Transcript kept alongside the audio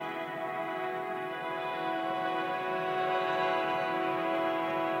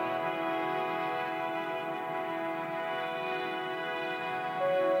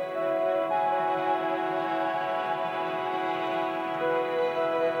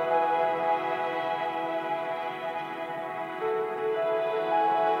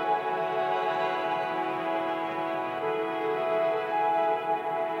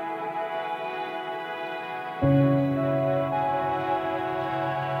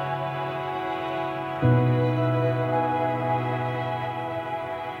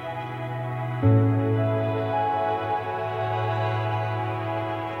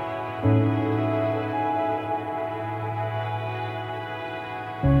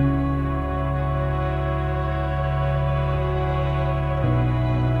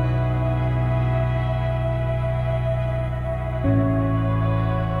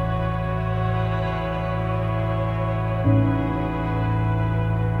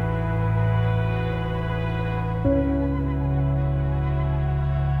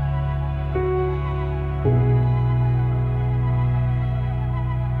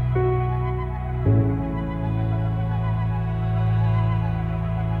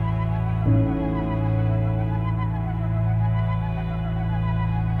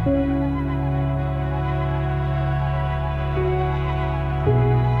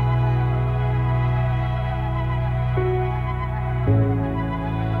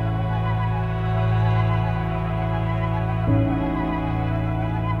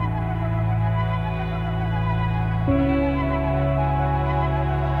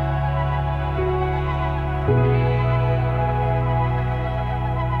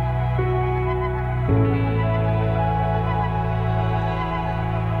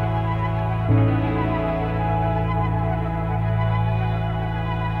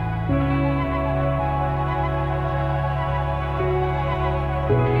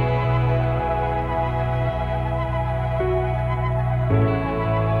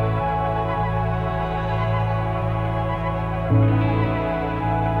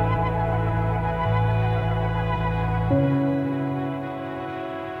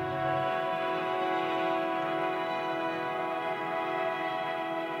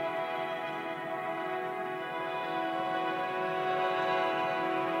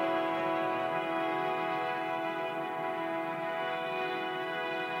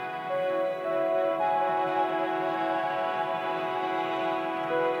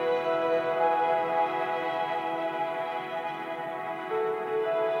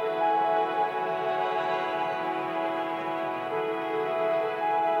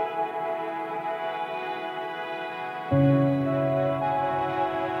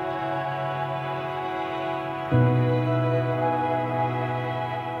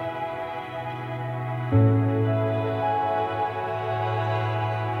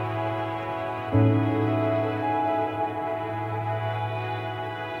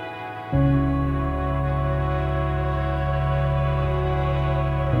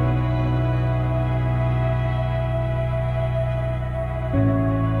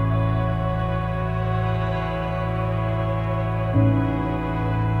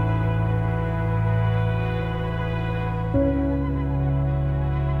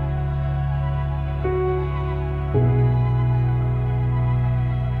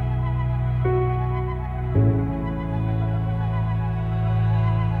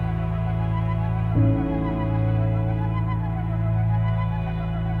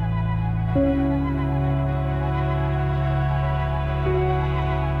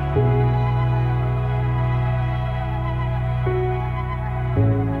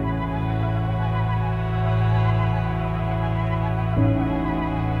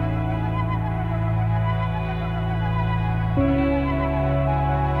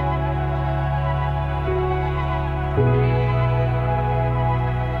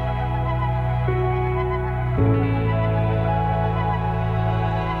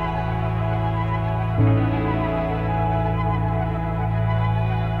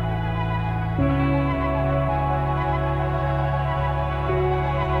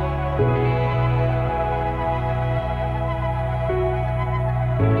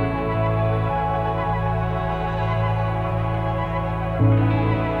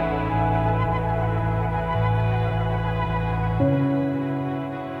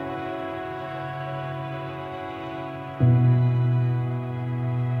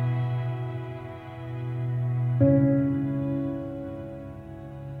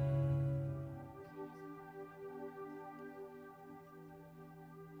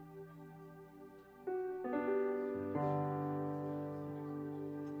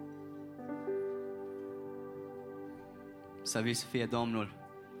Slăvit să fie Domnul!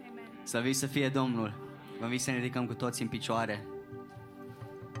 Slăvit să fie Domnul! Vă invit să ne ridicăm cu toți în picioare.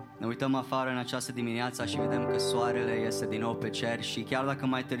 Ne uităm afară în această dimineață și vedem că soarele iese din nou pe cer și chiar dacă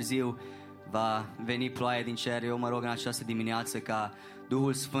mai târziu va veni ploaie din cer, eu mă rog în această dimineață ca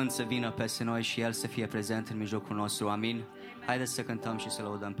Duhul Sfânt să vină peste noi și El să fie prezent în mijlocul nostru. Amin? Haideți să cântăm și să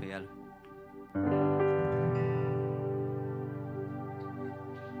lăudăm pe El.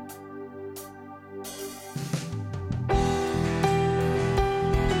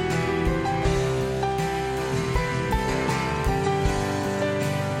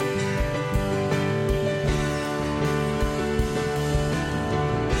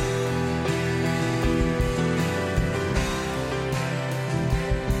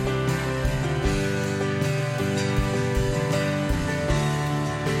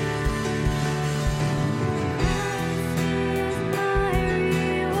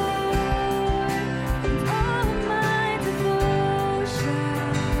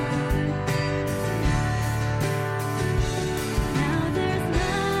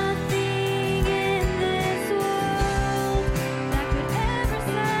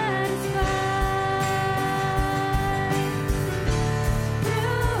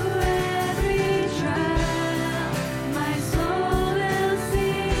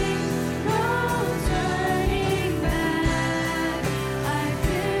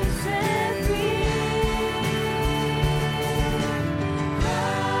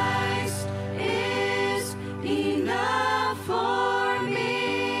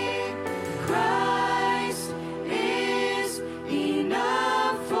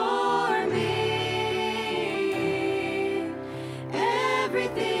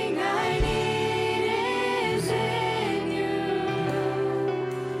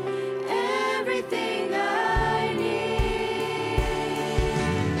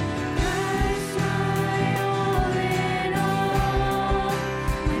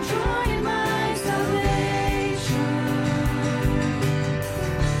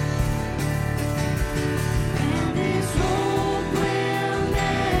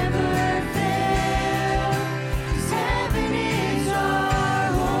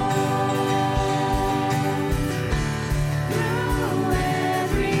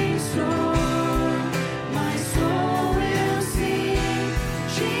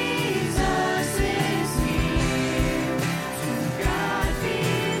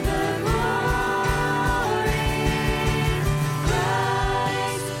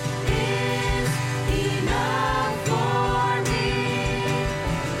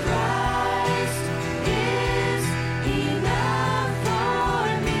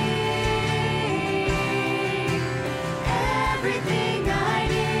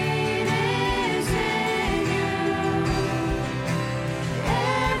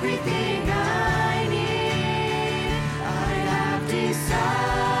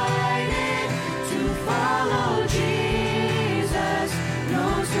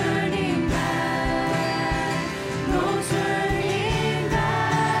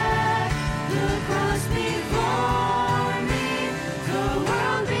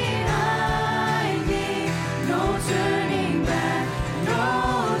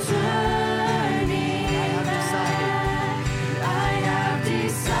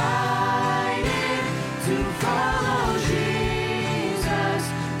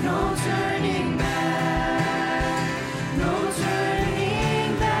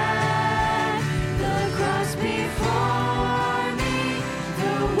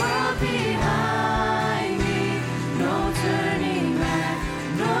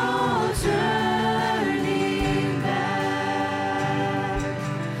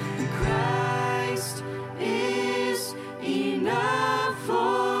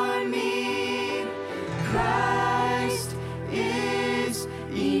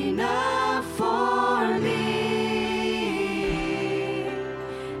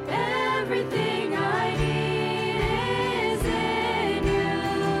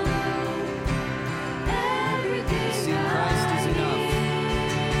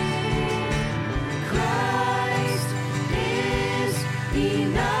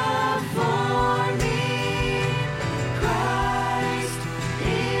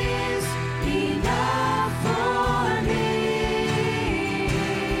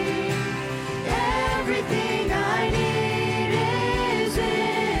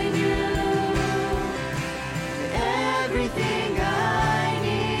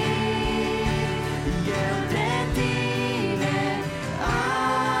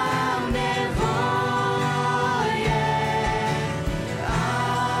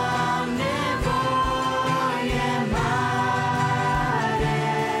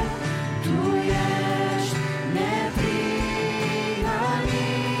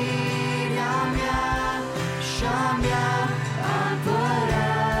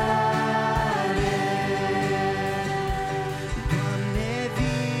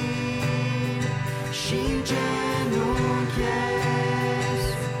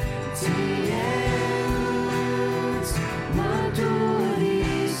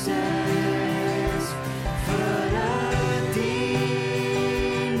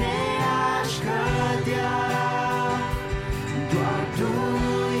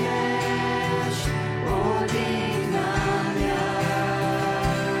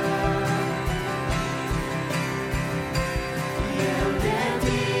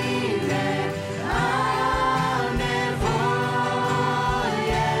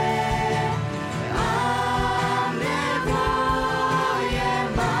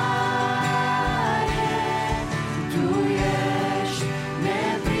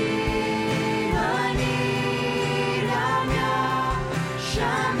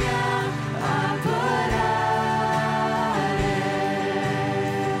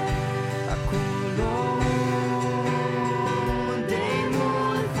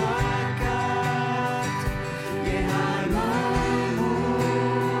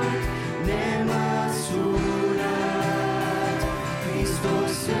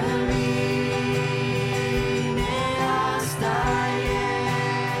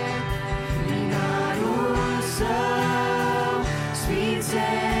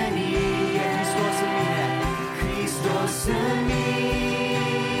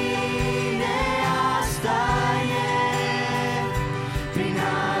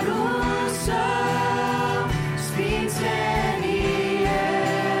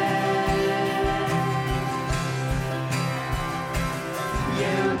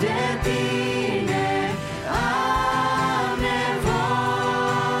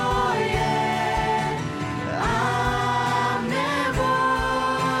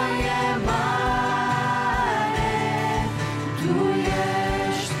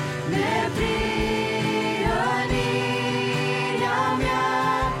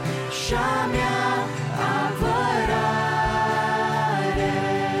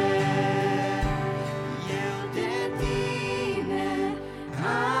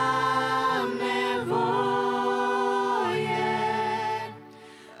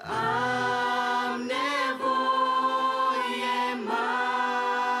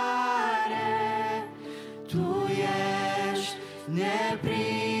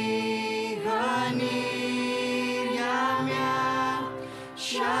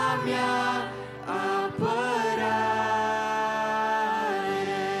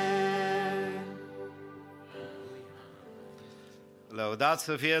 Lăudat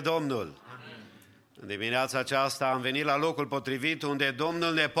să fie Domnul! În dimineața aceasta am venit la locul potrivit unde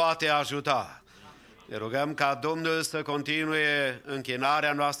Domnul ne poate ajuta. Ne rugăm ca Domnul să continue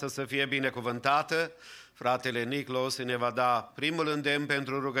închinarea noastră să fie binecuvântată. Fratele Niclos ne va da primul îndemn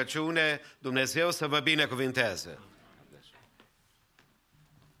pentru rugăciune. Dumnezeu să vă binecuvinteze!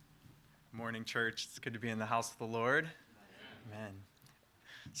 Morning, church. It's good to be in the house of the Lord. Amen.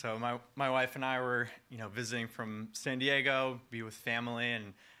 So my wife and I were, visiting from San Diego, be with family,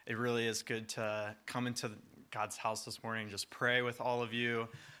 and it really is good to come into God's house this morning and just pray with all of you.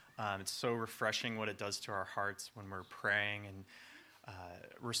 It's so refreshing what it does to our hearts when we're praying and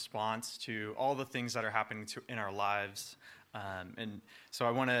response to all the things that are happening in our lives. And so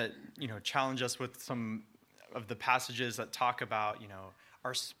I want to, challenge us with some of the passages that talk about,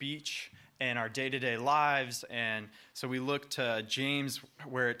 our speech and our day-to-day lives. And so we look to James,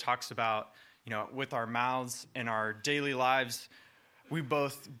 where it talks about, with our mouths and our daily lives, we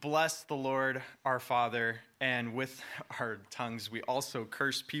both bless the Lord our Father, and with our tongues we also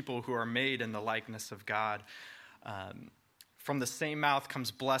curse people who are made in the likeness of God. From the same mouth comes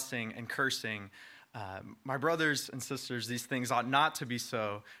blessing and cursing. My brothers and sisters, these things ought not to be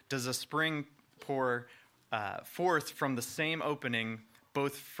so. Does a spring pour forth from the same opening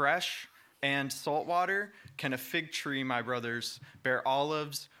both fresh and salt water? Can a fig tree, my brothers, bear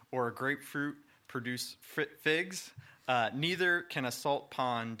olives, or a grapefruit produce figs? Neither can a salt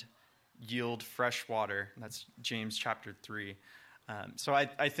pond yield fresh water. That's James chapter 3. So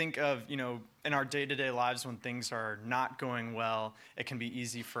I think of, in our day-to-day lives when things are not going well, it can be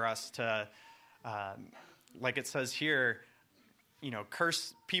easy for us to, like it says here,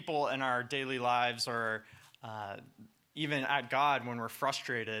 curse people in our daily lives, or even at God when we're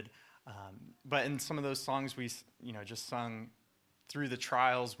frustrated. But in some of those songs we, just sung, through the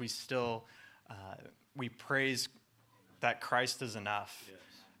trials, we still, we praise that Christ is enough. Yes.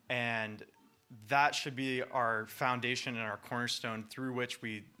 And that should be our foundation and our cornerstone through which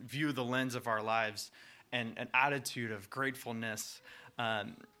we view the lens of our lives, and an attitude of gratefulness.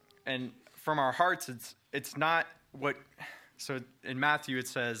 And from our hearts, it's not what, so in Matthew it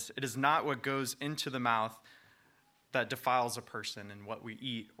says, it is not what goes into the mouth that defiles a person and what we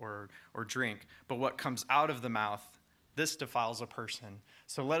eat or drink, but what comes out of the mouth, this defiles a person.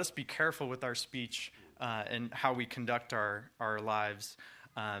 So let us be careful with our speech and how we conduct our lives.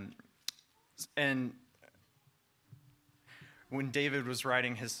 And when David was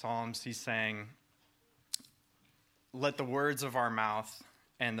writing his Psalms, he's saying, let the words of our mouth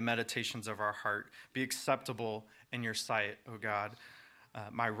and the meditations of our heart be acceptable in your sight, O God,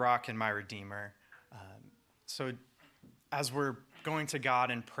 my rock and my redeemer. So as we're going to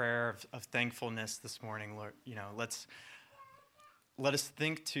God in prayer of thankfulness this morning, Lord, let us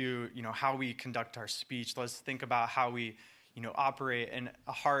think to, how we conduct our speech. Let's think about how we, operate in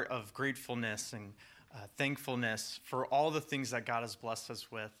a heart of gratefulness and thankfulness for all the things that God has blessed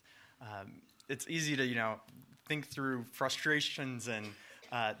us with. It's easy to, think through frustrations and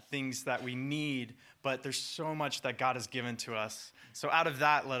things that we need, but there's so much that God has given to us. So out of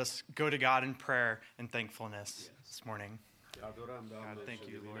that, let us go to God in prayer and thankfulness this morning. God, thank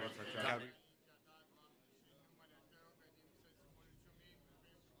you, Lord. God,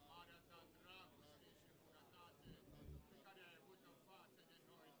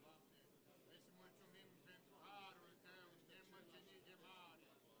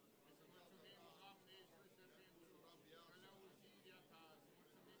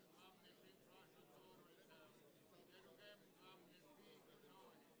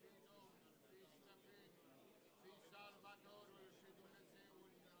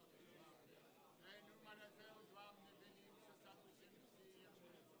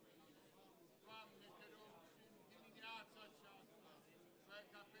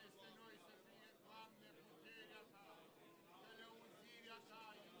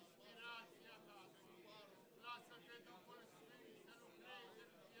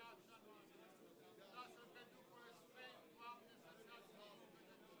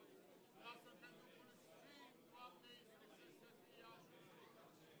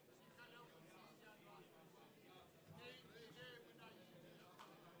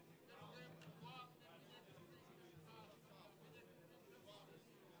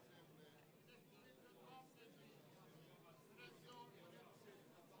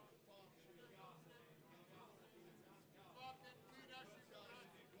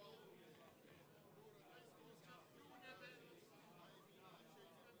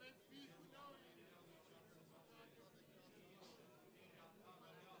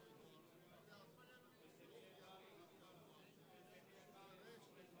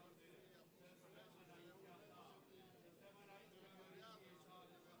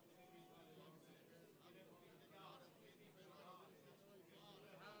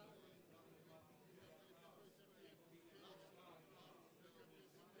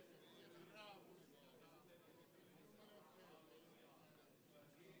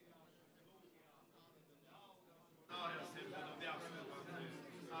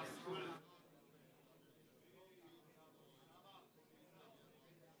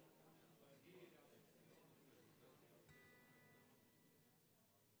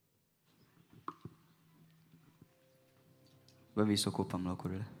 Vă invit să ocupăm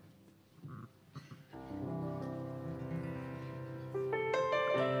locurile.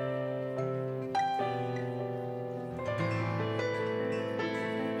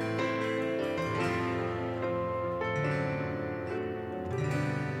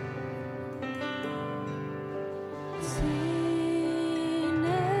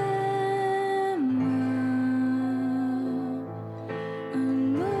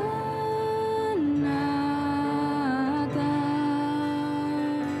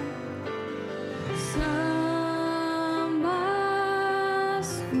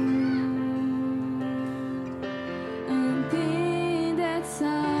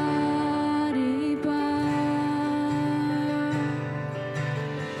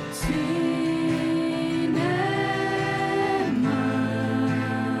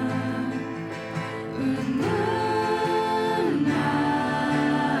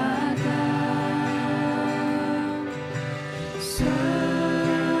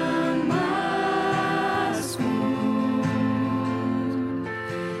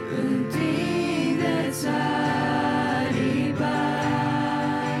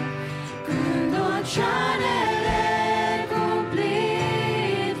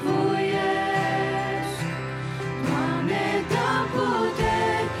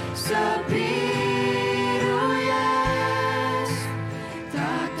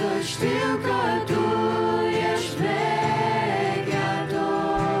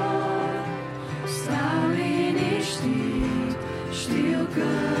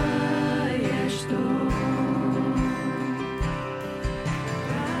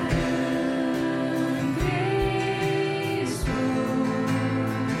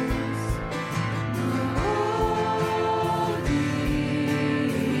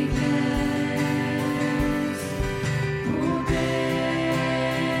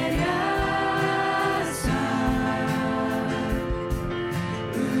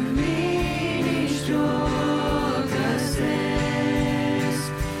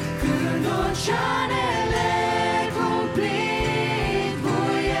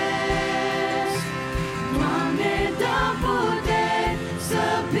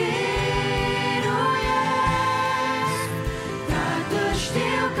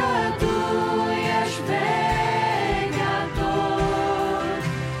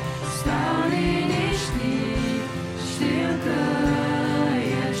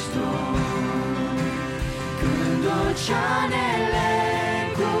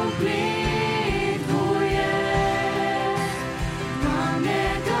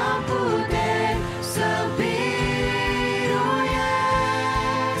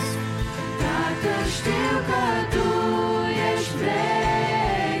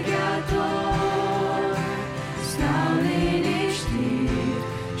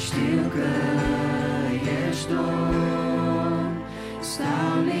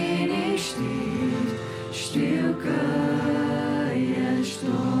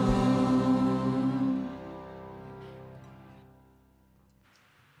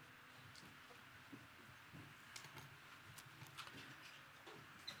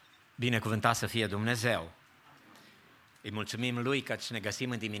 Binecuvântat să fie Dumnezeu! Îi mulțumim Lui că ne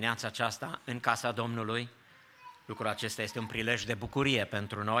găsim în dimineața aceasta în casa Domnului. Lucrul acesta este un prilej de bucurie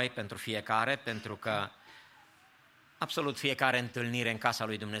pentru noi, pentru fiecare, pentru că absolut fiecare întâlnire în casa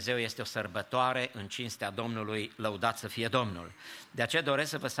lui Dumnezeu este o sărbătoare în cinstea Domnului, lăudat să fie Domnul. De aceea doresc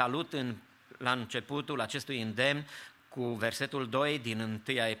să vă salut la începutul acestui îndemn cu versetul 2 din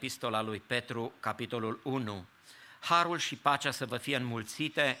 1 epistola lui Petru, capitolul 1. Harul și pacea să vă fie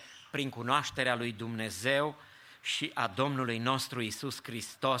înmulțite prin cunoașterea lui Dumnezeu și a Domnului nostru Iisus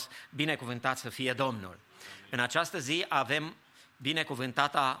Hristos, binecuvântat să fie Domnul. În această zi avem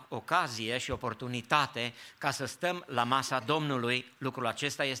binecuvântata ocazie și oportunitate ca să stăm la masa Domnului. Lucrul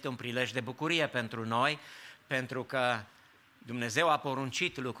acesta este un prilej de bucurie pentru noi, pentru că Dumnezeu a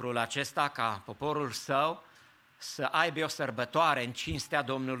poruncit lucrul acesta ca poporul său să aibă o sărbătoare în cinstea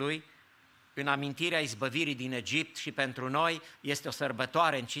Domnului, în amintirea izbăvirii din Egipt, și pentru noi este o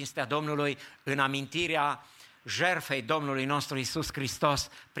sărbătoare în cinstea Domnului, în amintirea jertfei Domnului nostru Iisus Hristos,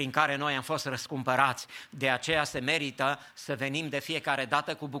 prin care noi am fost răscumpărați. De aceea se merită să venim de fiecare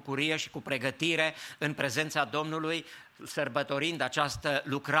dată cu bucurie și cu pregătire în prezența Domnului, sărbătorind această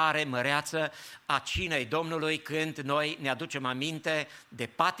lucrare măreață a cinei Domnului, când noi ne aducem aminte de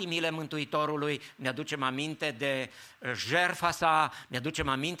patimile Mântuitorului, ne aducem aminte de jertfa sa, ne aducem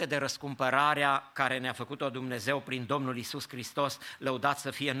aminte de răscumpărarea care ne-a făcut-o Dumnezeu prin Domnul Iisus Hristos, lăudat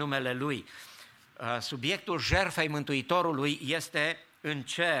să fie numele Lui. Subiectul jertfei Mântuitorului este în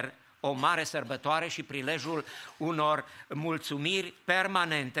cer o mare sărbătoare și prilejul unor mulțumiri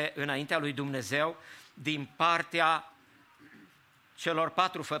permanente înaintea lui Dumnezeu din partea celor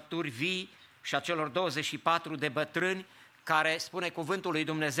 4 făpturi vii și a celor 24 de bătrâni, care spune cuvântul lui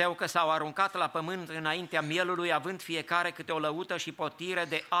Dumnezeu că s-au aruncat la pământ înaintea mielului, având fiecare câte o lăută și potire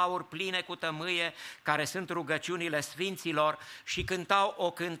de aur pline cu tămâie, care sunt rugăciunile sfinților, și cântau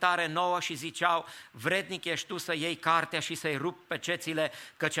o cântare nouă și ziceau: vrednic ești tu să iei cartea și să-i rupi pecețile,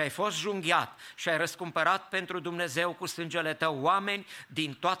 căci ai fost junghiat și ai răscumpărat pentru Dumnezeu cu sângele tău oameni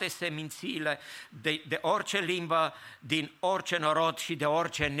din toate semințiile, de orice limbă, din orice norod și de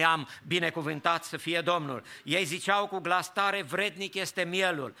orice neam, binecuvântat să fie Domnul. Ei ziceau cu glas tare: vrednic este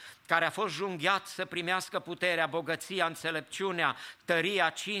mielul, care a fost junghiat să primească puterea, bogăția, înțelepciunea, tăria,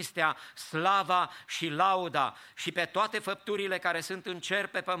 cinstea, slava și lauda, și pe toate făpturile care sunt în cer,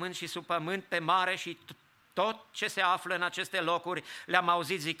 pe pământ și sub pământ, pe mare și tot ce se află în aceste locuri. Le-am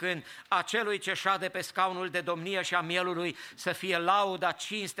auzit zicând: acelui ce șade pe scaunul de domnie și a mielului să fie lauda,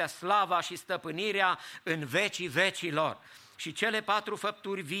 cinstea, slava și stăpânirea în vecii vecilor. Și cele 4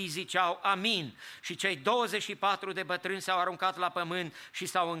 făpturi vii ziceau: amin. Și cei 24 de bătrâni s-au aruncat la pământ și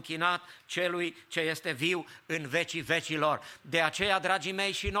s-au închinat celui ce este viu în vecii vecilor. De aceea, dragii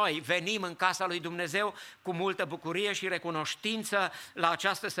mei, și noi venim în casa lui Dumnezeu cu multă bucurie și recunoștință la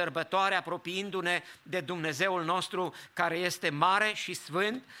această sărbătoare, apropiindu-ne de Dumnezeul nostru care este mare și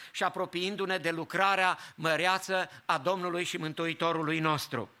sfânt și apropiindu-ne de lucrarea măreață a Domnului și Mântuitorului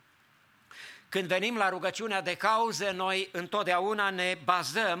nostru. Când venim la rugăciunea de cauză, noi întotdeauna ne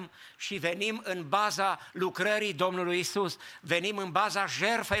bazăm și venim în baza lucrării Domnului Isus. Venim în baza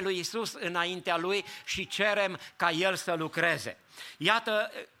jertfei lui Isus înaintea Lui și cerem ca El să lucreze.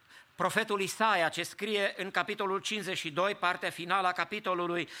 Iată profetul Isaia, ce scrie în capitolul 52, partea finală a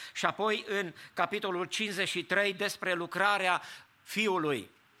capitolului, și apoi în capitolul 53 despre lucrarea Fiului.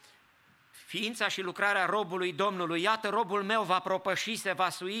 Ființa și lucrarea robului Domnului: iată, robul meu va propăși, se va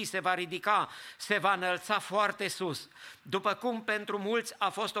sui, se va ridica, se va înălța foarte sus. După cum pentru mulți a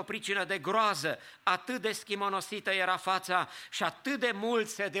fost o pricină de groază, atât de schimonosită era fața și atât de mult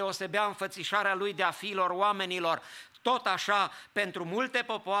se deosebea înfățișarea lui de a fiilor oamenilor, tot așa pentru multe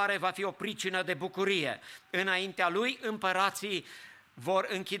popoare va fi o pricină de bucurie. Înaintea lui împărații vor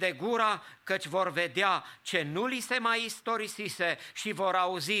închide gura, căci vor vedea ce nu li se mai istorisise și vor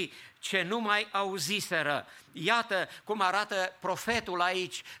auzi ce nu mai auziseră. Iată cum arată profetul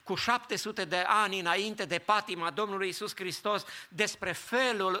aici, cu 700 de ani înainte de patima Domnului Iisus Hristos, despre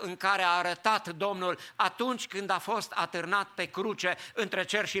felul în care a arătat Domnul atunci când a fost atârnat pe cruce între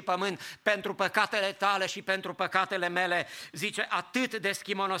cer și pământ pentru păcatele tale și pentru păcatele mele. Zice, atât de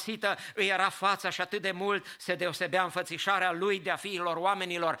schimonosită îi era fața și atât de mult se deosebea înfățișarea lui de a fiilor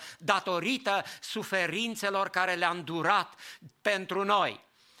oamenilor, datorită suferințelor care le-a îndurat pentru noi.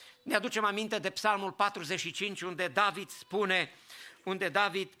 Ne aducem aminte de Psalmul 45, unde David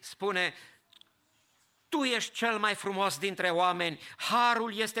spune: Tu ești cel mai frumos dintre oameni,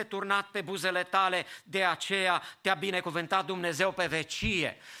 harul este turnat pe buzele tale, de aceea te-a binecuvântat Dumnezeu pe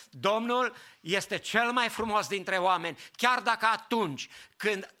vecie. Domnul este cel mai frumos dintre oameni, chiar dacă atunci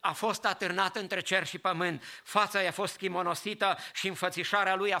când a fost atârnat între cer și pământ, fața i-a fost schimonosită și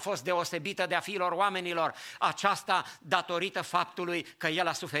înfățișarea lui a fost deosebită de a fiilor oamenilor, aceasta datorită faptului că el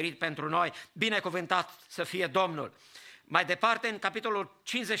a suferit pentru noi. Binecuvântat să fie Domnul! Mai departe, în capitolul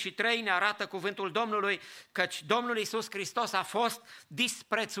 53 ne arată cuvântul Domnului căci Domnul Iisus Hristos a fost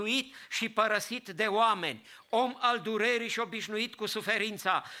disprețuit și părăsit de oameni, om al durerii și obișnuit cu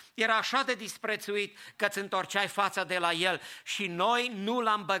suferința. Era așa de disprețuit că îți întorceai fața de la El și noi nu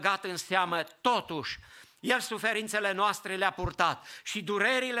l-am băgat în seamă. Totuși, El suferințele noastre le-a purtat și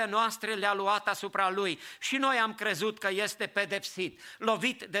durerile noastre le-a luat asupra Lui și noi am crezut că este pedepsit,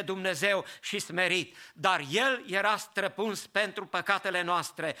 lovit de Dumnezeu și smerit, dar El era străpuns pentru păcatele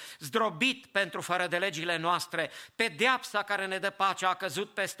noastre, zdrobit pentru fără de legile noastre, pedeapsa care ne dă pacea a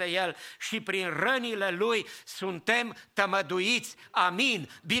căzut peste El și prin rănile Lui suntem tămăduiți. Amin,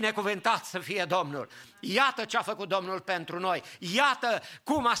 binecuvântat să fie Domnul! Iată ce a făcut Domnul pentru noi, iată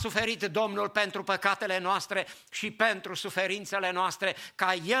cum a suferit Domnul pentru păcatele noastre și pentru suferințele noastre,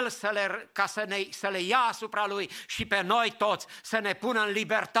 ca El să le ia asupra Lui și pe noi toți să ne pună în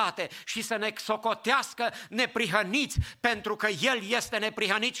libertate și să ne socotească neprihăniți, pentru că El este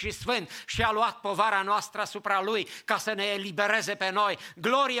neprihănit și sfânt și a luat povara noastră asupra Lui ca să ne elibereze pe noi.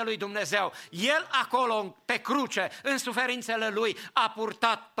 Glorie lui Dumnezeu! El acolo pe cruce, în suferințele Lui, a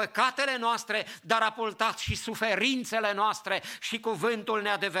purtat păcatele noastre, dar a purtat și suferințele noastre și cuvântul ne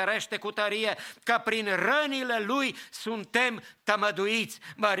adeverește cu tărie că prin rănile Lui suntem tămăduiți.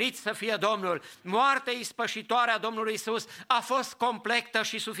 Măriți să fie Domnul! Moartea ispășitoare a Domnului Iisus a fost completă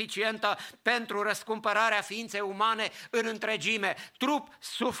și suficientă pentru răscumpărarea ființei umane în întregime, trup,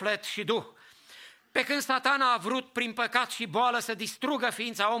 suflet și duh. Pe când Satana a vrut prin păcat și boală să distrugă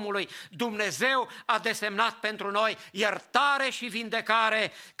ființa omului, Dumnezeu a desemnat pentru noi iertare și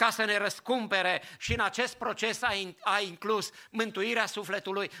vindecare ca să ne răscumpere și în acest proces a inclus mântuirea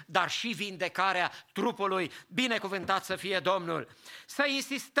sufletului, dar și vindecarea trupului. Binecuvântat să fie Domnul! Să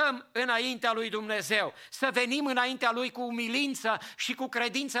insistăm înaintea lui Dumnezeu, să venim înaintea lui cu umilință și cu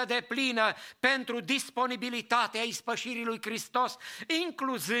credință deplină pentru disponibilitatea ispășirii lui Hristos,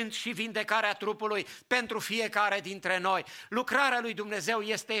 incluzând și vindecarea trupului pentru fiecare dintre noi. Lucrarea lui Dumnezeu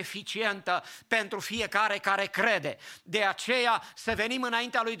este eficientă pentru fiecare care crede. De aceea să venim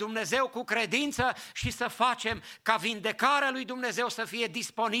înaintea lui Dumnezeu cu credință și să facem ca vindecarea lui Dumnezeu să fie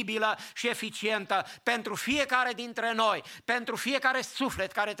disponibilă și eficientă pentru fiecare dintre noi, pentru fiecare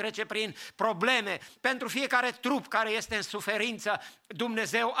suflet care trece prin probleme, pentru fiecare trup care este în suferință.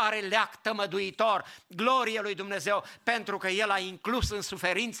 Dumnezeu are leac tămăduitor, glorie lui Dumnezeu, pentru că El a inclus în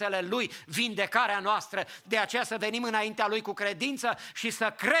suferințele Lui vindecarea noastră. De aceea să venim înaintea Lui cu credință și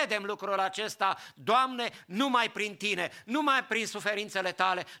să credem lucrul acesta. Doamne, numai prin Tine, numai prin suferințele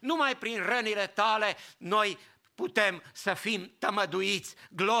Tale, numai prin rănile Tale, noi putem să fim tămăduiți,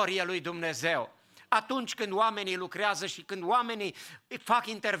 glorie lui Dumnezeu. Atunci când oamenii lucrează și când oamenii fac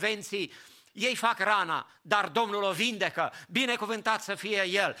intervenții, ei fac rana, dar Domnul o vindecă, binecuvântat să fie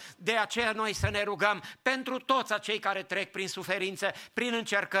El. De aceea noi să ne rugăm pentru toți acei care trec prin suferințe, prin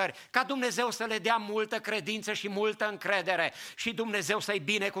încercări, ca Dumnezeu să le dea multă credință și multă încredere și Dumnezeu să-i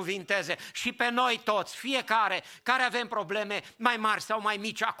binecuvinteze. Și pe noi toți, fiecare care avem probleme mai mari sau mai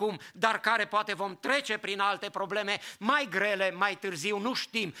mici acum, dar care poate vom trece prin alte probleme mai grele, mai târziu, nu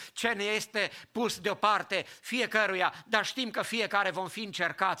știm ce ne este pus deoparte fiecăruia, dar știm că fiecare vom fi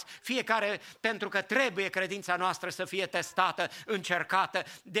încercați, fiecare pentru că trebuie credința noastră să fie testată, încercată,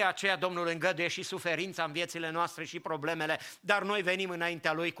 de aceea Domnul îngăduie și suferința în viețile noastre și problemele, dar noi venim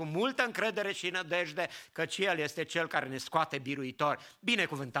înaintea Lui cu multă încredere și nădejde, căci El este Cel care ne scoate biruitor.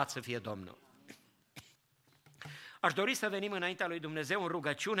 Binecuvântat să fie Domnul! Aș dori să venim înaintea lui Dumnezeu în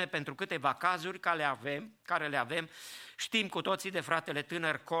rugăciune pentru câteva cazuri care le avem. Știm cu toții de fratele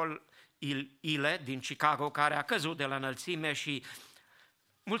tânăr Cole Ile din Chicago, care a căzut de la înălțime și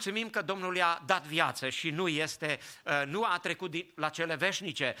mulțumim că Domnul i-a dat viață și nu a trecut la cele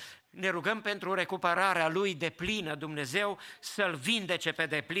veșnice. Ne rugăm pentru recuperarea lui deplină, Dumnezeu să-l vindece pe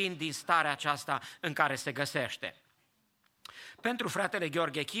deplin din starea aceasta în care se găsește. Pentru fratele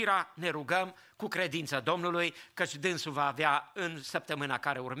Gheorghe Chira ne rugăm cu credință Domnului, căci dânsul va avea în săptămâna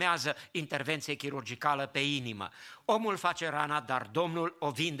care urmează intervenție chirurgicală pe inimă. Omul face rana, dar Domnul o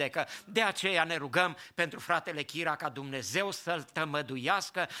vindecă. De aceea ne rugăm pentru fratele Chira ca Dumnezeu să-l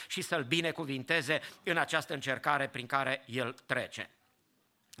tămăduiască și să-l binecuvinteze în această încercare prin care el trece.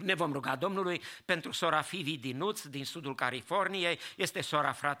 Ne vom ruga Domnului pentru sora Fivi Dinuț din sudul Californiei, este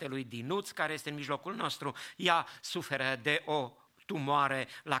sora fratelui Dinuț care este în mijlocul nostru, ea suferă de o tumoare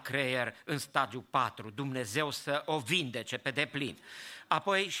la creier în stadiu 4, Dumnezeu să o vindece pe deplin.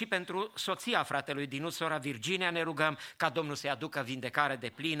 Apoi și pentru soția fratelui Dinuț, sora Virginia, ne rugăm ca Domnul să-i aducă vindecare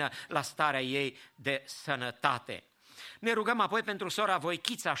deplină la starea ei de sănătate. Ne rugăm apoi pentru sora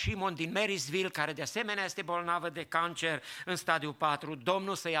Voichița Șimon din Marysville, care de asemenea este bolnavă de cancer în stadiu 4,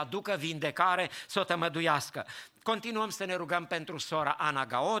 Domnul să-i aducă vindecare, să o tămăduiască. Continuăm să ne rugăm pentru sora Ana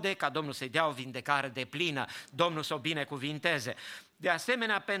Gaode, ca Domnul să-i dea o vindecare deplină, Domnul să o binecuvinteze. De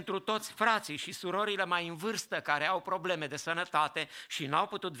asemenea, pentru toți frații și surorile mai în vârstă care au probleme de sănătate și n-au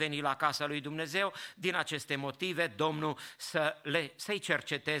putut veni la casa lui Dumnezeu, din aceste motive, Domnul să-i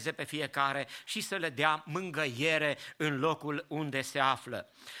cerceteze pe fiecare și să le dea mângâiere în locul unde se află.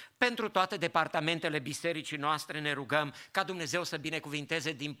 Pentru toate departamentele bisericii noastre ne rugăm ca Dumnezeu să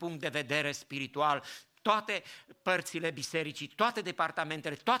binecuvinteze din punct de vedere spiritual toate părțile bisericii, toate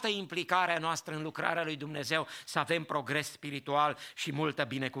departamentele, toată implicarea noastră în lucrarea lui Dumnezeu, să avem progres spiritual și multă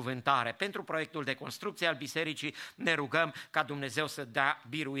binecuvântare. Pentru proiectul de construcție al bisericii ne rugăm ca Dumnezeu să dea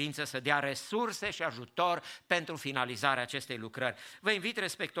biruință, să dea resurse și ajutor pentru finalizarea acestei lucrări. Vă invit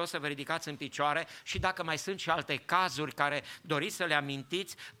respectuos să vă ridicați în picioare și dacă mai sunt și alte cazuri care doriți să le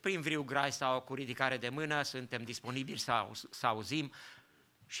amintiți, prin viu grai sau cu ridicare de mână, suntem disponibili să auzim.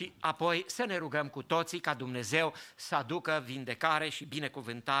 Și apoi să ne rugăm cu toții ca Dumnezeu să aducă vindecare și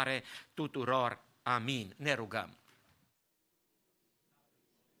binecuvântare tuturor. Amin. Ne rugăm.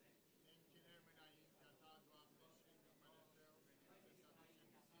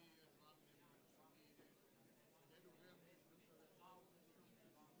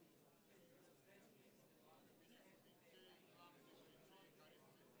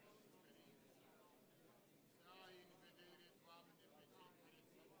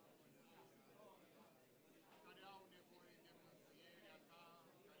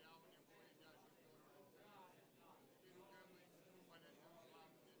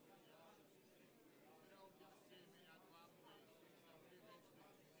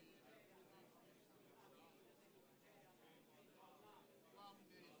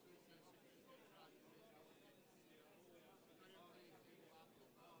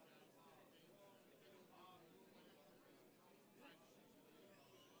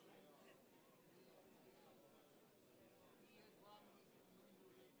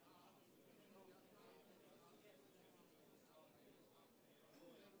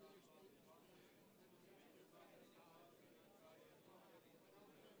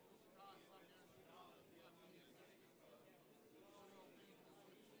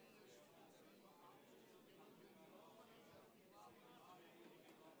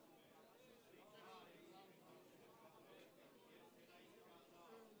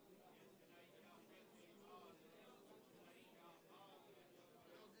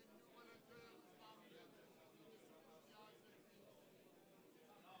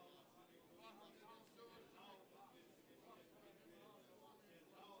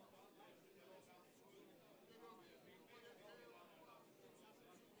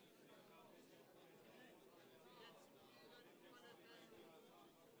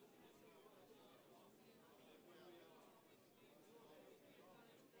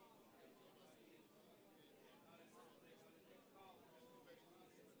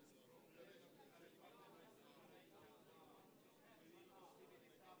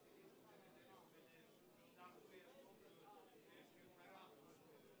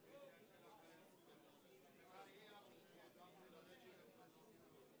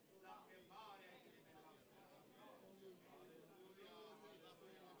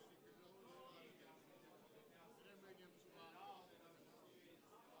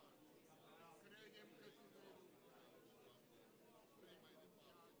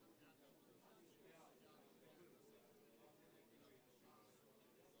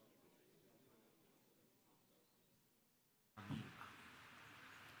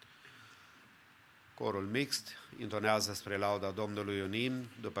 corul mixt intonează spre lauda Domnului un imn,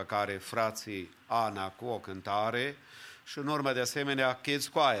 după care frații Ana cu o cântare și în urmă de asemenea Kids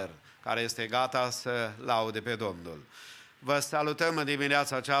Choir, care este gata să laude pe Domnul. Vă salutăm în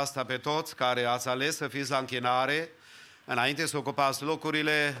dimineața aceasta pe toți care ați ales să fiți la închinare. Înainte să ocupați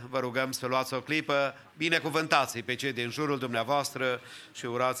locurile, vă rugăm să luați o clipă, binecuvântați pe cei din jurul dumneavoastră și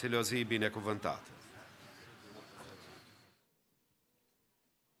urați-le o zi binecuvântată.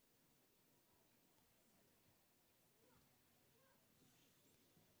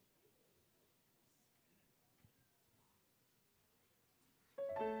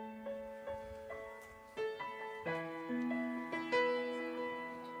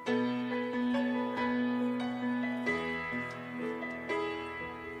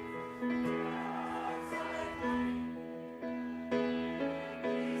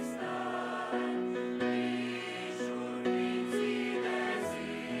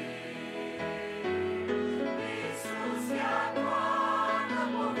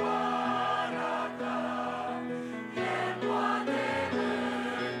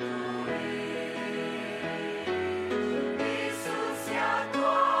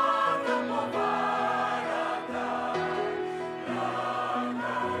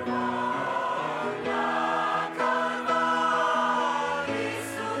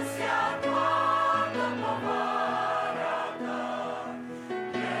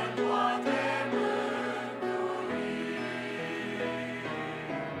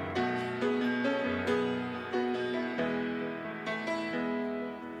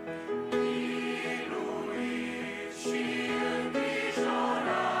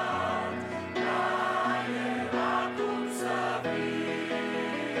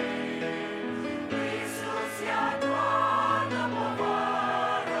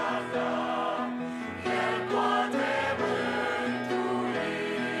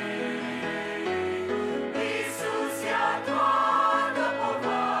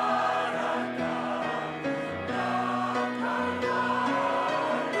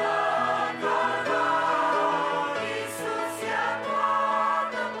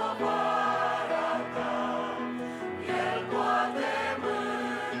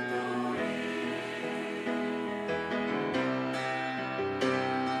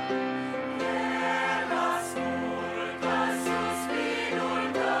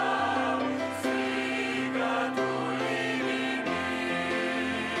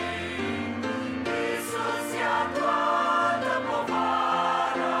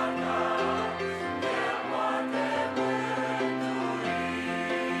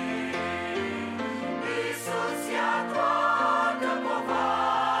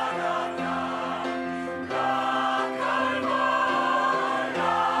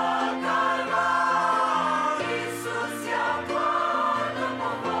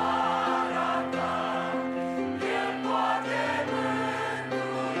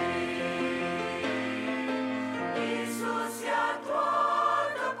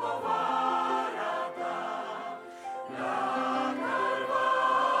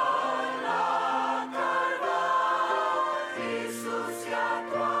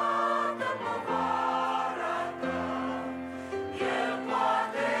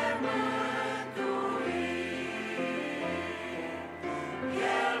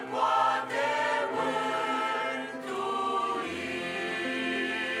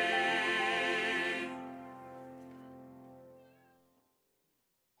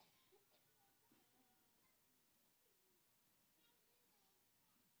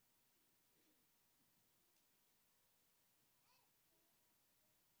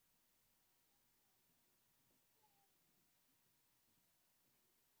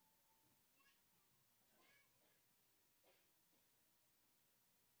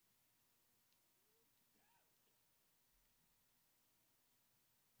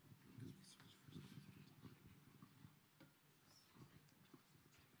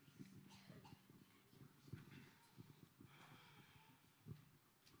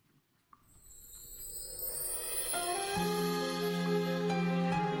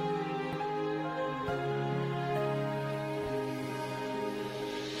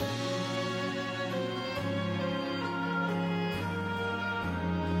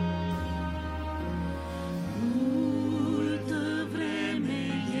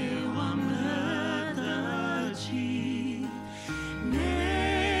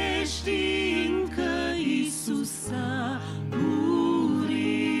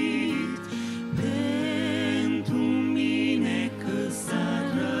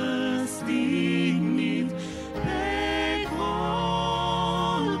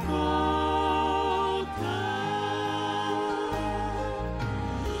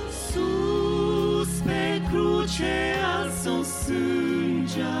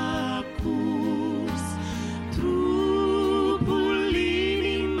 sânge a curs, trupul,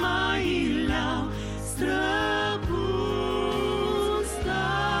 inima i le-au străpus,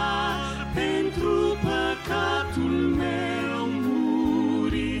 dar pentru păcatul meu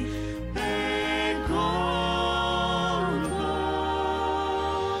muri pe Golgota.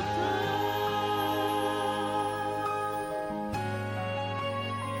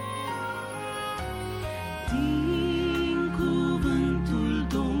 Din cuvântul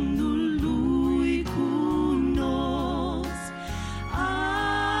Domnului cunosc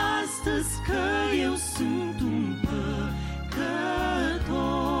astăzi că eu sunt un păcătos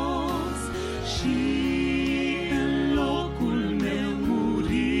și în locul meu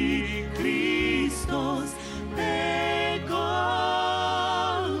muri Hristos pe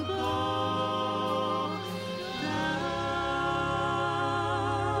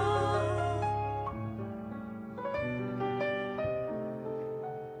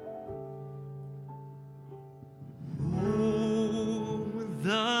Oh,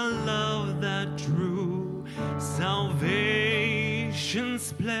 the love that drew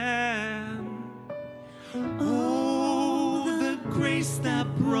salvation's plan. Oh, the grace that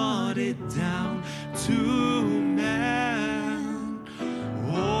brought it down to man.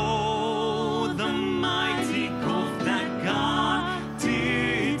 Oh, the mighty gulf that God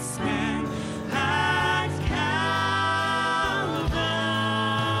did span at Calvary.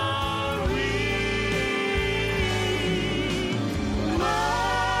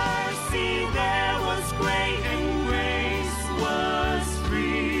 Mercy there was great and grace was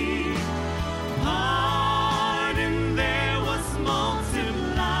free. Pardon there was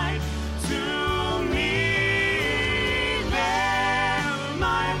multiplied to me. There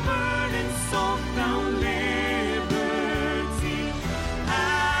my burdened soul found liberty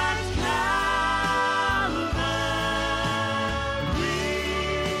at Calvary.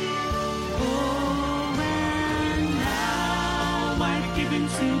 Oh, and now I've given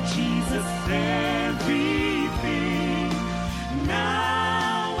to Jesus everything.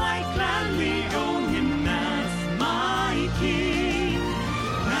 Now I gladly own him as my king.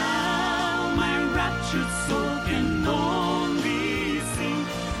 Now my raptured soul can only sing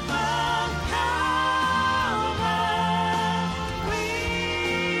of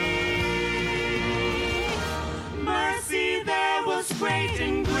Calvary. Mercy there was great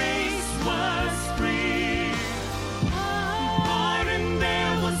and grace was free. Pardon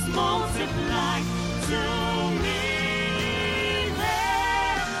there was multiplied to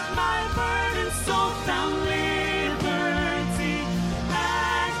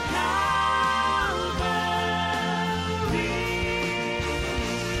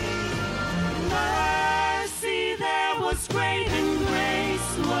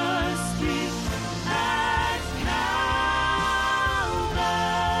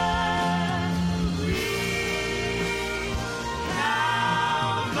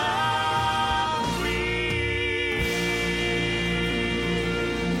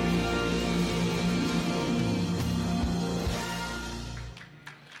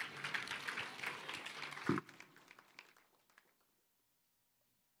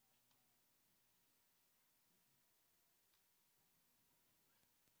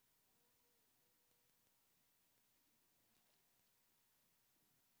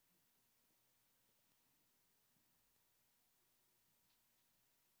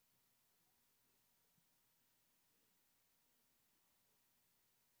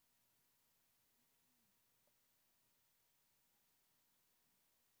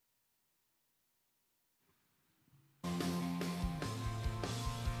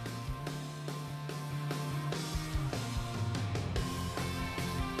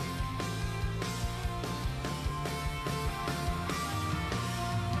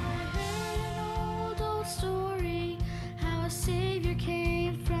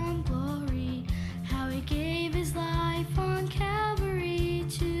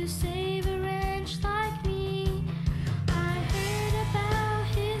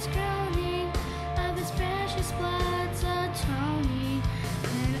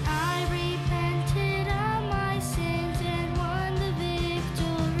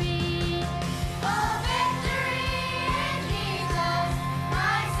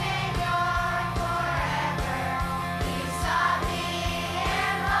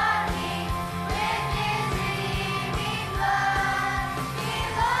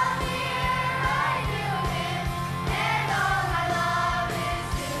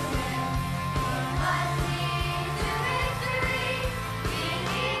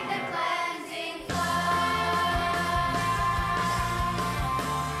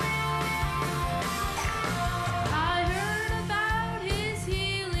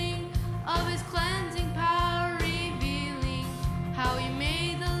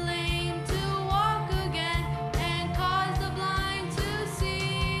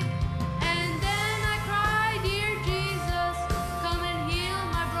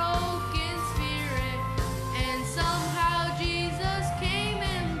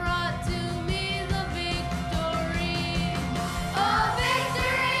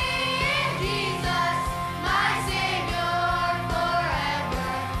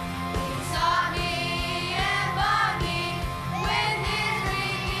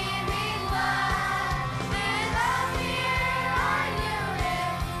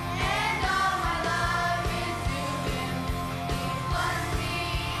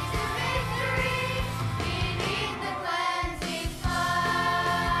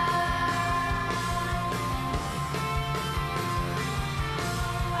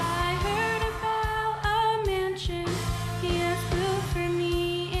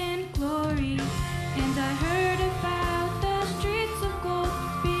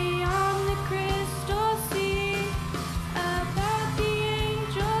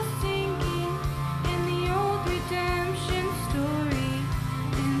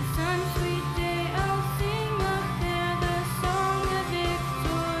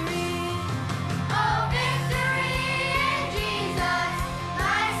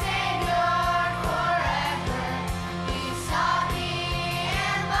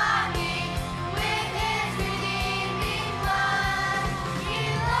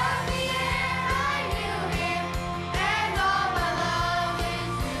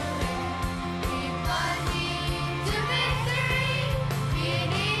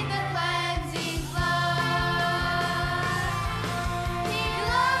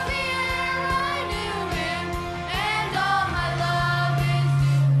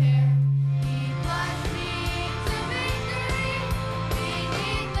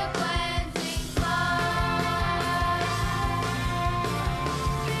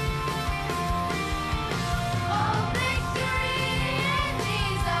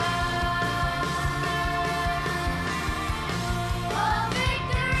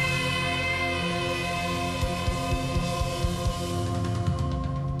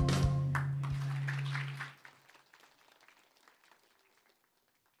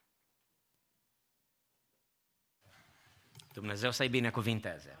Dumnezeu să-i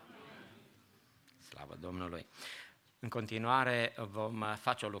binecuvinteze. Slavă Domnului! În continuare vom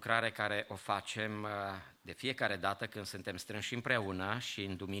face o lucrare care o facem de fiecare dată când suntem strânși împreună și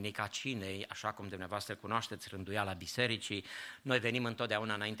în Duminica Cinei, așa cum dumneavoastră cunoașteți rânduiala bisericii, noi venim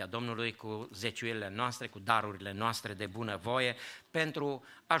întotdeauna înaintea Domnului cu zeciuielile noastre, cu darurile noastre de bunăvoie pentru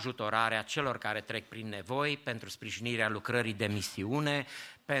ajutorarea celor care trec prin nevoi, pentru sprijinirea lucrării de misiune,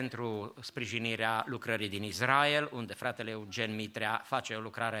 pentru sprijinirea lucrării din Israel, unde fratele Eugen Mitrea face o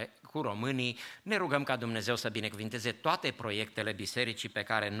lucrare cu românii. Ne rugăm ca Dumnezeu să binecuvinteze toate proiectele bisericii pe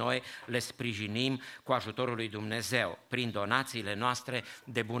care noi le sprijinim cu ajutorul lui Dumnezeu, prin donațiile noastre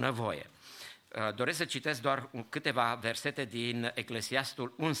de bunăvoie. Doresc să citesc doar câteva versete din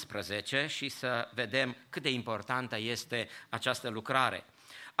Eclesiastul 11 și să vedem cât de importantă este această lucrare.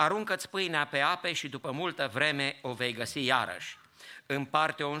 Aruncă-ți pâinea pe ape și după multă vreme o vei găsi iarăși.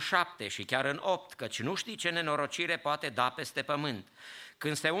 Împarte-o în 7 și chiar în 8, căci nu știi ce nenorocire poate da peste pământ.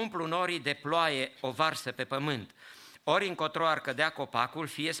 Când se umplu norii de ploaie, o varsă pe pământ. Ori încotro ar cădea copacul,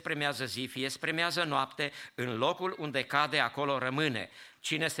 fie spre miază zi, fie spre miază noapte, în locul unde cade, acolo rămâne.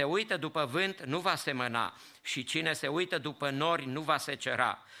 Cine se uită după vânt nu va semăna și cine se uită după nori nu va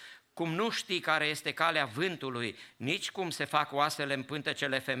secera. Cum nu știi care este calea vântului, nici cum se fac oasele în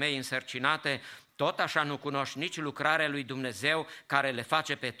pântecele femei însărcinate, tot așa nu cunoști nici lucrarea lui Dumnezeu care le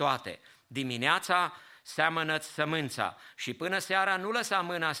face pe toate. Dimineața seamănă-ți sămânța și până seara nu lăsa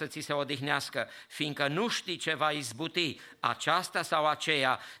mâna să ți se odihnească, fiindcă nu știi ce va izbuti, aceasta sau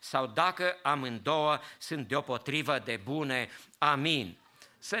aceea, sau dacă amândouă sunt deopotrivă de bune. Amin.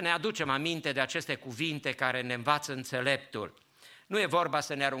 Să ne aducem aminte de aceste cuvinte care ne învață înțeleptul. Nu e vorba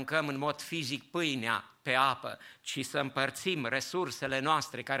să ne aruncăm în mod fizic pâinea pe apă, ci să împărțim resursele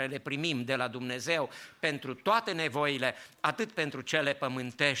noastre care le primim de la Dumnezeu pentru toate nevoile, atât pentru cele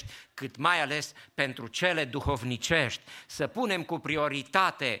pământești, cât mai ales pentru cele duhovnicești. Să punem cu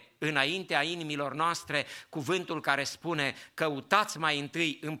prioritate înaintea inimilor noastre cuvântul care spune: căutați mai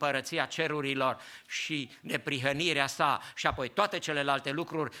întâi împărăția cerurilor și neprihănirea sa și apoi toate celelalte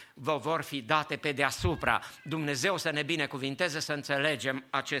lucruri vă vor fi date pe deasupra. Dumnezeu să ne binecuvinteze să înțelegem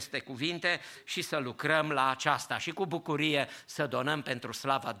aceste cuvinte și să lucrăm la aceasta și cu bucurie să donăm pentru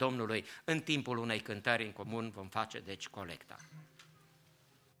slava Domnului. În timpul unei cântări în comun vom face deci colecta.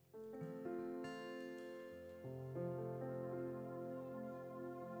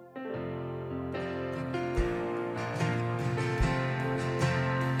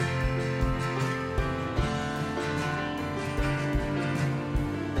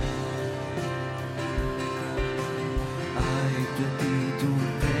 Ai plătit un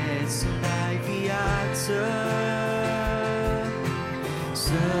preț să dai viață,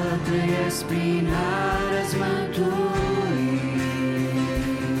 să trăiesc prin har-ți mântuit.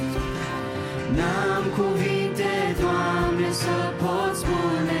 N-am cuvinte, Doamne, să pot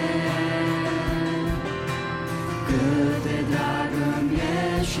spune cât de drag îmi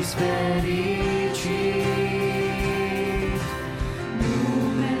ești și-s fericit.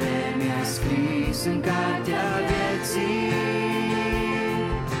 Numele mi-a scris în cartea vieții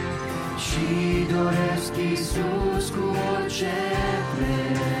și doresc, Iisus, cu orice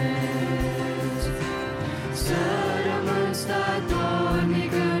preț să rămân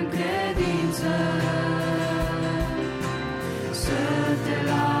statornic în credință, să te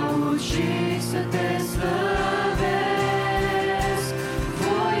laud și să te slăvesc.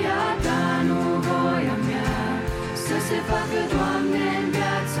 Voia ta, nu voia mea, să se facă, Doamne, în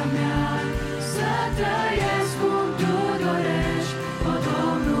viața mea, să trăiesc cum Tu dorești, o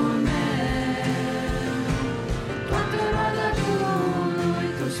Domnul meu. Toată roada Duhului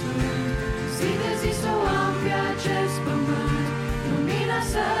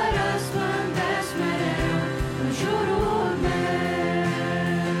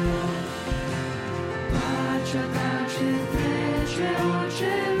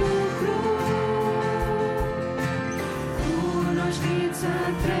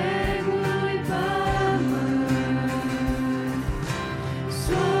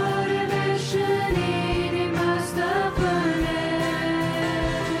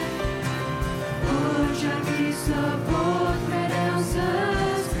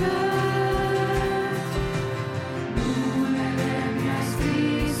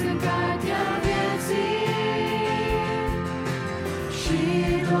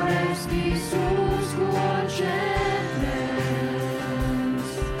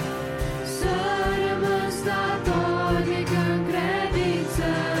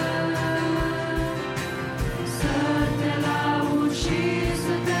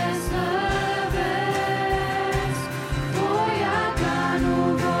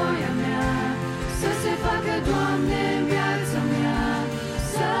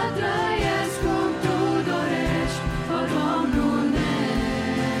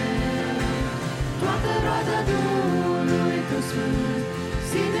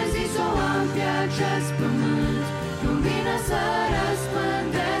acest pământ, lumină să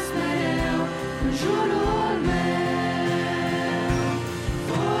răspândesc mereu în jurul meu.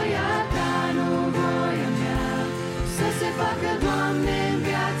 Voia ta, nu voia mea, să se facă, Doamne, în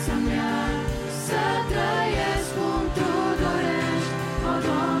viața mea, să trăiesc cum Tu dorești, o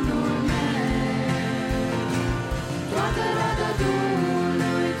Domnul meu. Toată roada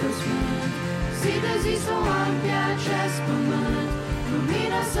Duhului Tău Sfânt, zi de zi să o am pe acest pământ,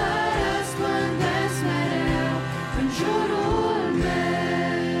 lumină să răspândesc mereu în jurul meu.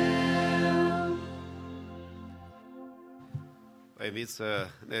 Vă invit să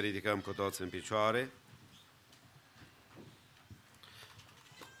ne ridicăm cu toți în picioare.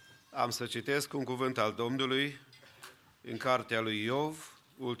 Am să citesc un cuvânt al Domnului în cartea lui Iov,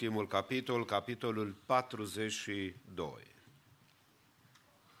 ultimul capitol, capitolul 42.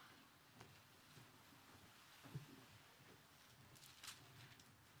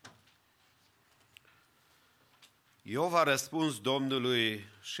 Iov a răspuns Domnului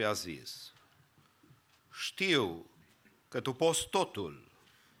și a zis: știu că Tu poți totul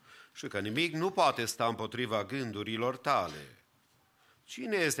și că nimic nu poate sta împotriva gândurilor Tale.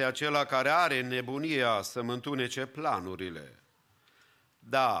 Cine este acela care are nebunia să mă întunece planurile?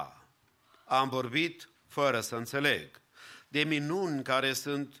 Da, am vorbit fără să înțeleg, de minuni care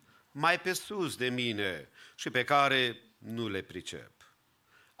sunt mai pe sus de mine și pe care nu le pricep.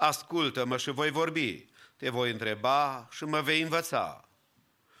 Ascultă-mă și voi vorbi, te voi întreba și mă vei învăța.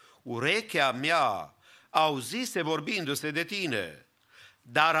 Urechea mea auzise vorbindu-se de tine,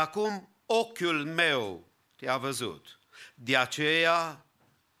 dar acum ochiul meu te-a văzut. De aceea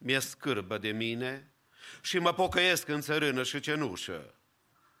mi-e scârbă de mine și mă pocăiesc în țărână și cenușă.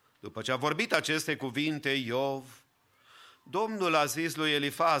 După ce a vorbit aceste cuvinte Iov, Domnul a zis lui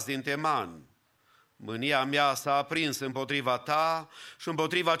Elifaz din Teman: mânia mea s-a aprins împotriva ta și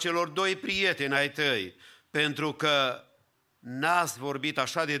împotriva celor doi prieteni ai tăi, pentru că n-ați vorbit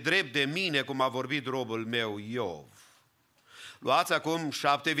așa de drept de mine cum a vorbit robul meu Iov. Luați acum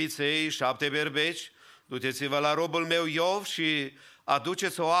 7 viței, 7 berbeci, duceți-vă la robul meu Iov și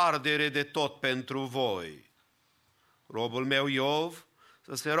aduceți o ardere de tot pentru voi. Robul meu Iov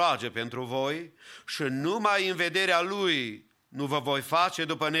să se roage pentru voi și numai în vederea lui nu vă voi face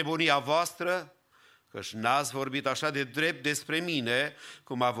după nebunia voastră, căci n-ați vorbit așa de drept despre mine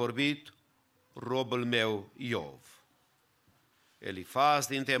cum a vorbit robul meu Iov. Elifaz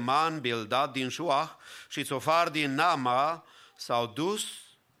din Teman, Bildad din Șuah și Țofar din Nama s-au dus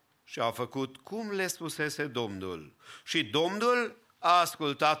și au făcut cum le spusese Domnul. Și Domnul a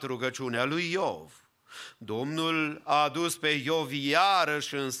ascultat rugăciunea lui Iov. Domnul a adus pe Iov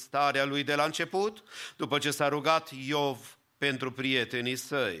iarăși în starea lui de la început, după ce s-a rugat Iov pentru prietenii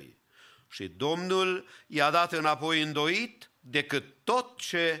săi. Și Domnul i-a dat înapoi îndoit decât tot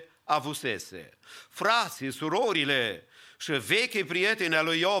ce avusese. Frații, surorile și vechii prieteni al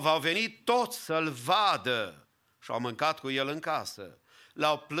lui Iov au venit toți să-l vadă și au mâncat cu el în casă.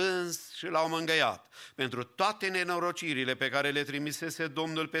 L-au plâns și l-au mângâiat pentru toate nenorocirile pe care le trimisese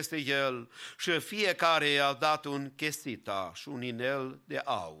Domnul peste el și fiecare i-a dat un chesita și un inel de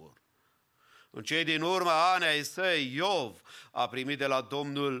aur. În cei din urmă ani ai săi, Iov a primit de la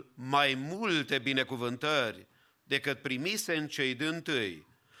Domnul mai multe binecuvântări decât primise în cei dintâi.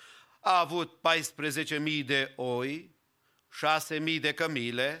 A avut 14.000 de oi, 6.000 de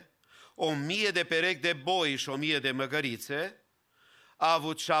cămile, 1.000 de perechi de boi și 1.000 de măgărițe. A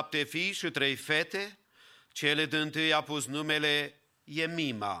avut 7 fii și 3 fete, cele dintâi a pus numele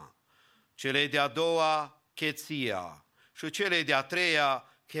Emima, cele de-a doua Cheția și cele de-a treia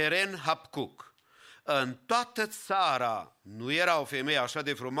Keren Hapcuc. În toată țara nu erau femei așa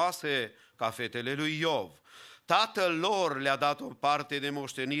de frumoase ca fetele lui Iov. Tatăl lor le-a dat o parte de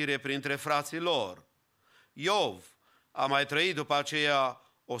moștenire printre frații lor. Iov a mai trăit după aceea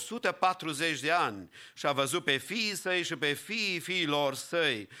 140 de ani și a văzut pe fiii săi și pe fiii fiilor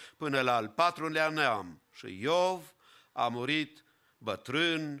săi până la al 4-lea neam. Și Iov a murit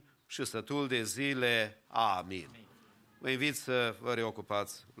bătrân și sătul de zile. Amin. Vă invit să vă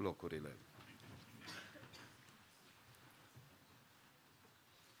reocupați locurile.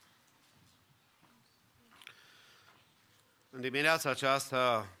 În dimineața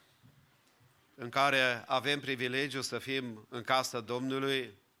aceasta, în care avem privilegiul să fim în casa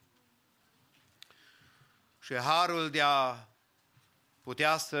Domnului și harul de a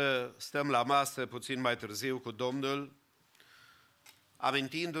putea să stăm la masă puțin mai târziu cu Domnul,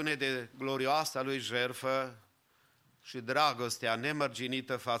 amintindu-ne de glorioasa Lui jertfă și dragostea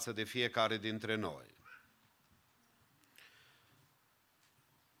nemărginită față de fiecare dintre noi.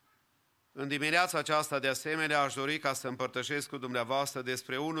 În dimineața aceasta, de asemenea, aș dori ca să împărtășesc cu dumneavoastră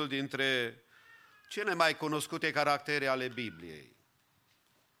despre unul dintre cele mai cunoscute caractere ale Bibliei.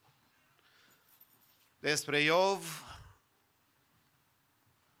 Despre Iov,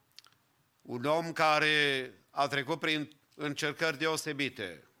 un om care a trecut prin încercări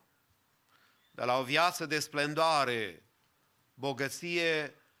deosebite, de la o viață de splendoare,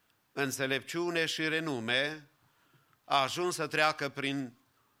 bogăție, înțelepciune și renume, a ajuns să treacă prin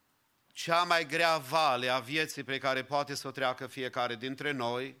cea mai grea vale a vieții pe care poate să o treacă fiecare dintre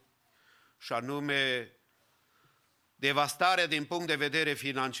noi, și anume devastarea din punct de vedere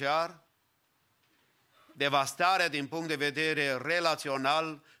financiar, devastarea din punct de vedere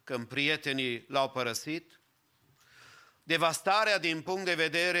relațional când prietenii l-au părăsit, devastarea din punct de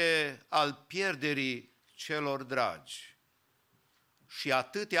vedere al pierderii celor dragi și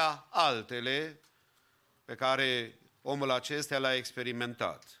atâtea altele pe care omul acesta le-a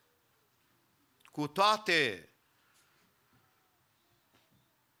experimentat. Cu toate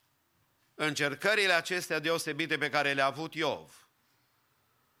încercările acestea deosebite pe care le-a avut Iov,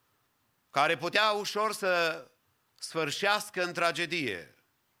 care putea ușor să sfârșească în tragedie,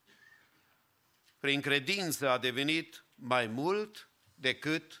 prin credință a devenit mai mult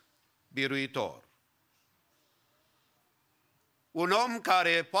decât biruitor. Un om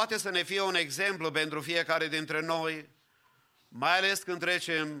care poate să ne fie un exemplu pentru fiecare dintre noi, mai ales când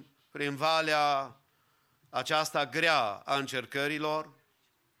trecem prin valea aceasta grea a încercărilor,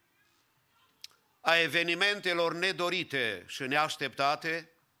 a evenimentelor nedorite și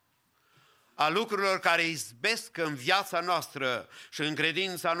neașteptate, a lucrurilor care izbesc în viața noastră și în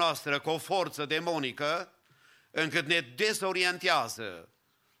credința noastră cu o forță demonică, încât ne dezorientează,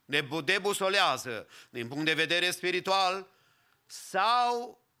 ne debusolează din punct de vedere spiritual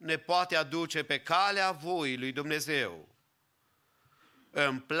sau ne poate aduce pe calea voii lui Dumnezeu,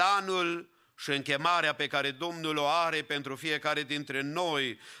 în planul și în chemarea pe care Domnul o are pentru fiecare dintre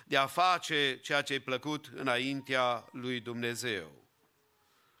noi de a face ceea ce-i plăcut înaintea lui Dumnezeu.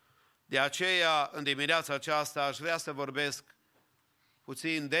 De aceea, în dimineața aceasta, aș vrea să vorbesc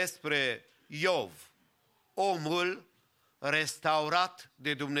puțin despre Iov, omul restaurat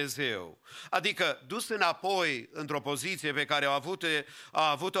de Dumnezeu. Adică dus înapoi într-o poziție pe care a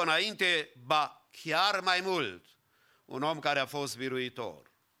avut-o înainte, ba chiar mai mult, un om care a fost biruitor.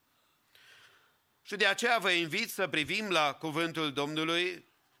 Și de aceea vă invit să privim la cuvântul Domnului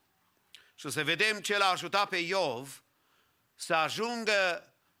și să vedem ce l-a ajutat pe Iov să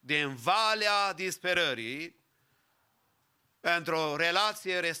ajungă din valea disperării într-o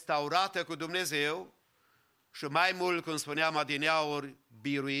relație restaurată cu Dumnezeu și mai mult, cum spuneam adineauri,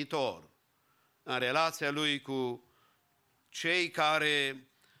 biruitor în relația lui cu cei care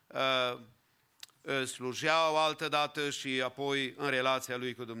slujeau altădată și apoi în relația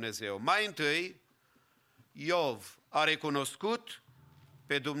lui cu Dumnezeu. Mai întâi, Iov a recunoscut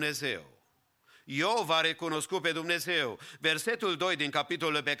pe Dumnezeu. Iov a recunoscut pe Dumnezeu. Versetul 2 din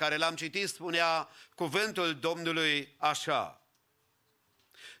capitolul pe care l-am citit spunea cuvântul Domnului așa: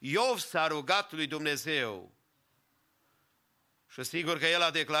 Iov s-a rugat lui Dumnezeu și sigur că el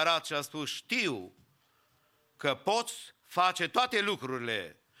a declarat și a spus: știu că poți face toate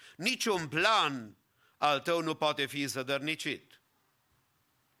lucrurile, niciun plan al tău nu poate fi zădărnicit.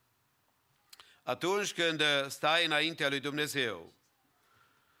 Atunci când stai înaintea lui Dumnezeu,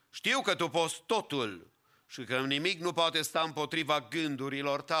 știu că tu poți totul și că nimic nu poate sta împotriva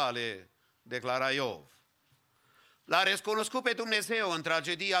gândurilor tale, declara Iov. L-a recunoscut pe Dumnezeu în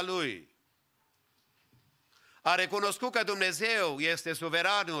tragedia lui. A recunoscut că Dumnezeu este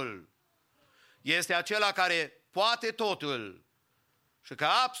suveranul, este acela care poate totul și că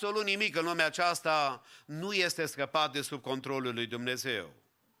absolut nimic în lumea aceasta nu este scăpat de sub controlul lui Dumnezeu.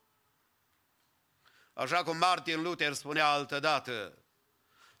 Așa cum Martin Luther spunea altădată,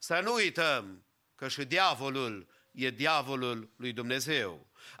 să nu uităm că și diavolul e diavolul lui Dumnezeu,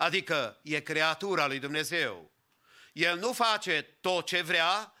 adică e creatura lui Dumnezeu. El nu face tot ce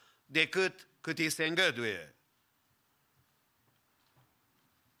vrea decât cât îi se îngăduie.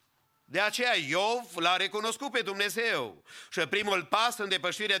 De aceea Iov l-a recunoscut pe Dumnezeu și primul pas în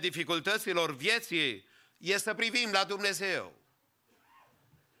depășirea dificultăților vieții e să privim la Dumnezeu.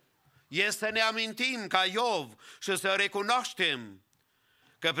 E să ne amintim ca Iov și să recunoaștem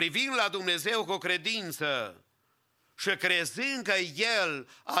că privim la Dumnezeu cu credință și crezând că El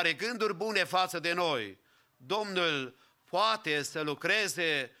are gânduri bune față de noi, Domnul poate să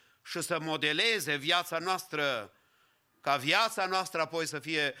lucreze și să modeleze viața noastră, ca viața noastră apoi să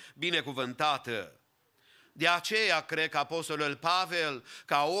fie binecuvântată. De aceea cred că apostolul Pavel,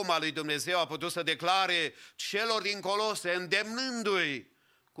 ca om al lui Dumnezeu, a putut să declare celor din Colose, îndemnându-i,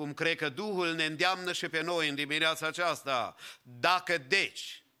 cum cred că Duhul ne îndeamnă și pe noi în dimineața aceasta: dacă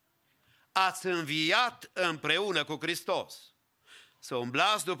deci ați înviat împreună cu Hristos. Să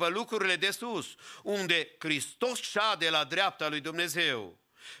umblați după lucrurile de sus, unde Hristos șade la dreapta lui Dumnezeu.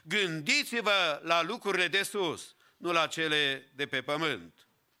 Gândiți-vă la lucrurile de sus, nu la cele de pe pământ.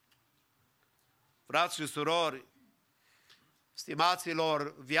 Frați și surori,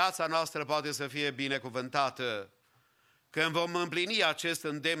 stimaților, viața noastră poate să fie binecuvântată când vom împlini acest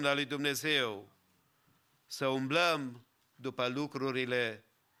îndemn al lui Dumnezeu, să umblăm după lucrurile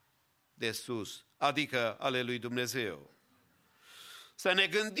de sus, adică ale lui Dumnezeu. Să ne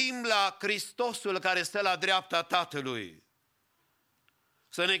gândim la Hristosul care stă la dreapta Tatălui.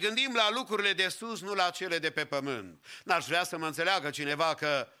 Să ne gândim la lucrurile de sus, nu la cele de pe pământ. N-aș vrea să mă înțeleagă cineva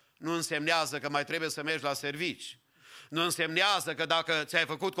că nu însemnează că mai trebuie să mergi la servici. Nu însemnează că dacă ți-ai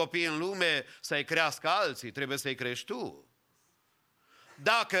făcut copii în lume să-i crească alții, trebuie să-i crești tu.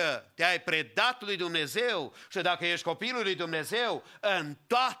 Dacă te-ai predat lui Dumnezeu și dacă ești copilul lui Dumnezeu, în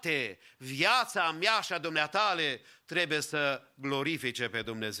toate viața mea și a dumneatale trebuie să glorifice pe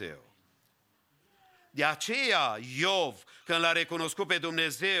Dumnezeu. De aceea Iov, când l-a recunoscut pe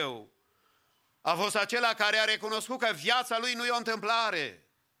Dumnezeu, a fost acela care a recunoscut că viața lui nu e o întâmplare.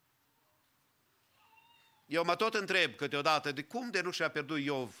 Eu mă tot întreb câteodată, de cum de nu și-a pierdut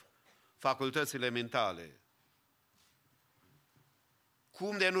Iov facultățile mentale?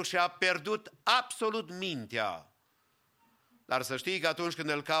 Cum de nu și-a pierdut absolut mintea? Dar să știi că atunci când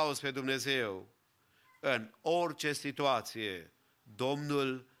îl cauți pe Dumnezeu, în orice situație,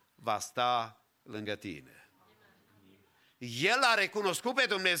 Domnul va sta lângă tine. El a recunoscut pe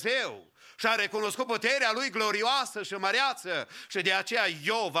Dumnezeu și a recunoscut puterea lui glorioasă și măreață și de aceea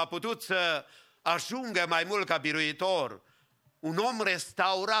Iov a putut să ajungă mai mult ca biruitor, un om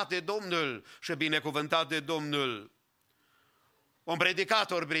restaurat de Domnul și binecuvântat de Domnul. Un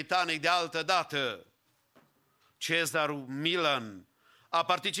predicator britanic de altă dată, Cezar Millan, a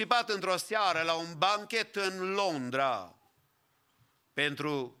participat într-o seară la un banchet în Londra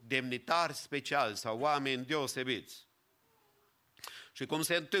pentru demnitari speciali sau oameni deosebiți. Și cum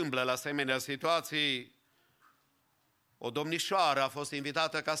se întâmplă la asemenea situații, o domnișoară a fost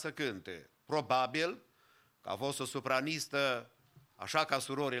invitată ca să cânte. Probabil că a fost o sopranistă, așa ca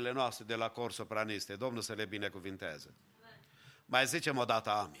surorile noastre de la cor sopraniste. Domnul să le binecuvinteze. Mai zicem o dată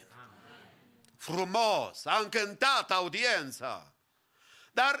amin. Frumos, a încântat audiența.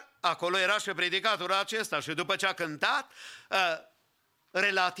 Dar acolo era și predicatorul acesta și după ce a cântat,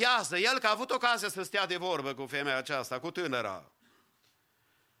 relatează el că a avut ocazia să stea de vorbă cu femeia aceasta, cu tânăra.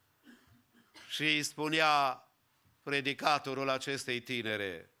 Și îi spunea predicatorul acestei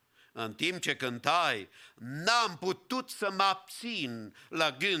tinere: în timp ce cântai, n-am putut să mă abțin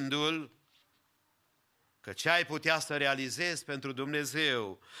la gândul că ce ai putea să realizezi pentru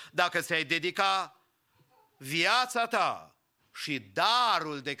Dumnezeu dacă ți-ai dedica viața ta și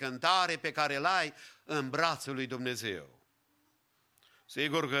darul de cântare pe care îl ai în brațul lui Dumnezeu.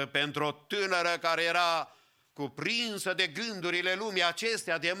 Sigur că pentru o tânără care era cuprinsă de gândurile lumii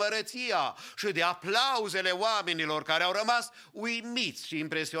acestea, de mărăția și de aplauzele oamenilor care au rămas uimiți și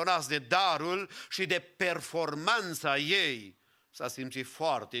impresionați de darul și de performanța ei, s-a simțit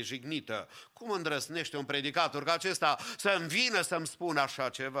foarte jignită. Cum îndrăsnește un predicator ca acesta să-mi vină să-mi spună așa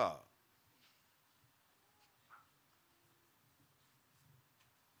ceva?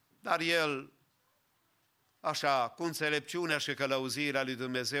 Dar el, așa, cu înțelepciunea și călăuzirea lui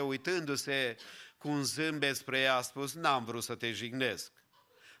Dumnezeu, uitându-se cu un zâmbet spre ea, a spus: n-am vrut să te jignesc,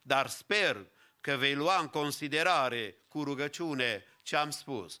 dar sper că vei lua în considerare cu rugăciune ce am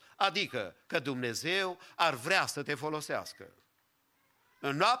spus, adică că Dumnezeu ar vrea să te folosească.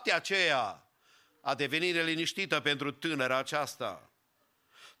 În noaptea aceea a devenit neliniștită pentru tânăra aceasta.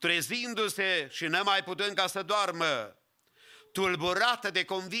 Trezindu-se și nemai putând ca să doarmă, tulburată de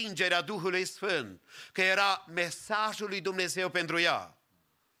convingerea Duhului Sfânt că era mesajul lui Dumnezeu pentru ea,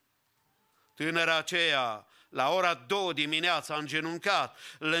 tânăra aceea, la ora 2 dimineața, a îngenuncat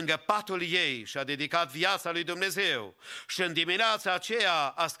lângă patul ei și a dedicat viața lui Dumnezeu. Și în dimineața aceea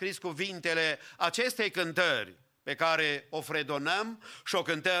a scris cuvintele acestei cântări pe care o fredonăm și o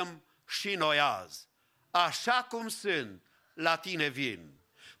cântăm și noi azi. Așa cum sunt, la tine vin.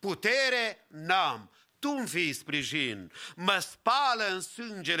 Putere n-am, tu-mi fii sprijin. Mă spală în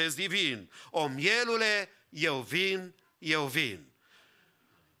sângele divin. O mielule, eu vin, eu vin.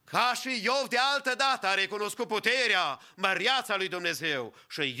 Ca și Iov de altă dată a recunoscut puterea, măreața lui Dumnezeu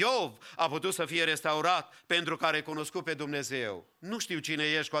și Iov a putut să fie restaurat pentru că a recunoscut pe Dumnezeu. Nu știu cine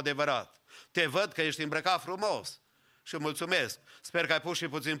ești cu adevărat. Te văd că ești îmbrăcat frumos și mulțumesc. Sper că ai pus și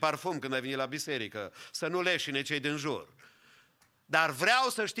puțin parfum când ai venit la biserică, să nu leșine cei din jur. Dar vreau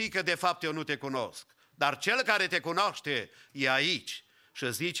să știi că de fapt eu nu te cunosc. Dar cel care te cunoaște e aici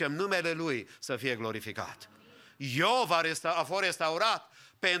și zicem numele Lui să fie glorificat. Iov a fost restaurat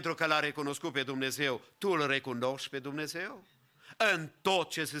pentru că l-a recunoscut pe Dumnezeu. Tu îl recunoști pe Dumnezeu? În tot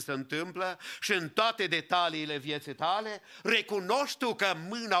ce se întâmplă și în toate detaliile vieții tale, recunoști tu că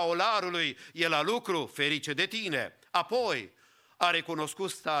mâna olarului e la lucru, ferice de tine. Apoi a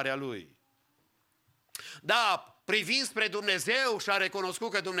recunoscut starea lui. Da, privind spre Dumnezeu și a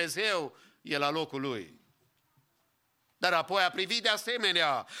recunoscut că Dumnezeu e la locul lui. Dar apoi a privit de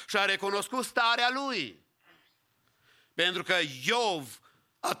asemenea și a recunoscut starea lui. Pentru că Iov,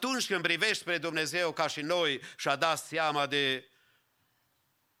 atunci când privești spre Dumnezeu ca și noi, și-a dat seama de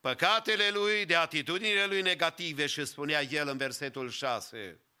păcatele lui, de atitudinile lui negative și spunea el în versetul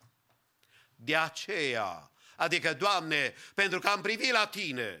 6. De aceea, adică, Doamne, pentru că am privit la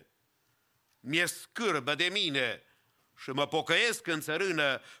Tine, mi-e scârbă de mine și mă pocăiesc în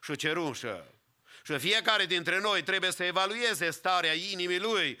țărână și cerunșă. Și fiecare dintre noi trebuie să evalueze starea inimii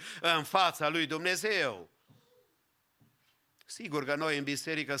lui în fața lui Dumnezeu. Sigur că noi în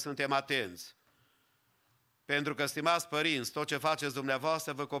biserică suntem atenți. Pentru că, stimați părinți, tot ce faceți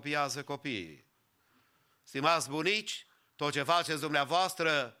dumneavoastră vă copiază copiii. Stimați bunici, tot ce faceți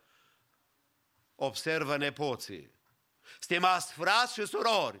dumneavoastră observă nepoții. Stimați frați și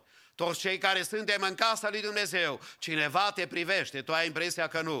surori, toți cei care suntem în casa lui Dumnezeu, cineva te privește, tu ai impresia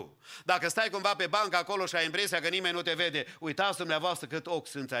că nu. Dacă stai cumva pe bancă acolo și ai impresia că nimeni nu te vede, uitați dumneavoastră cât ochi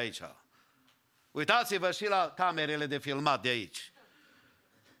sunt aici. Uitați-vă și la camerele de filmat de aici.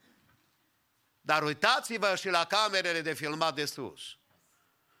 Dar uitați-vă și la camerele de filmat de sus.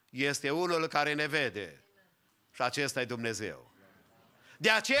 Este unul care ne vede și acesta e Dumnezeu. De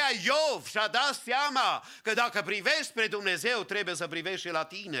aceea Iov și-a dat seama că dacă privești spre Dumnezeu, trebuie să privești și la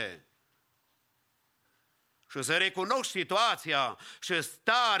tine. Și să recunoști situația și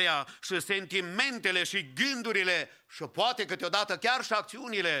starea și sentimentele și gândurile și poate câteodată chiar și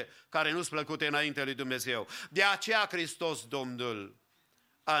acțiunile care nu-s plăcute înainte lui Dumnezeu. De aceea Hristos Domnul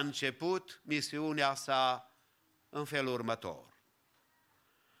a început misiunea sa în felul următor.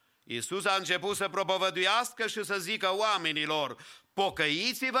 Iisus a început să propovăduiască și să zică oamenilor: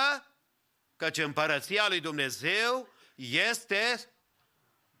 pocăiți-vă, căci împărăția lui Dumnezeu este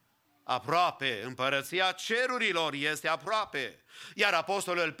aproape, împărăția cerurilor este aproape. Iar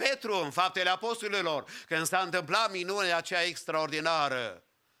apostolul Petru, în Faptele Apostolilor, când s-a întâmplat minunea aceea extraordinară,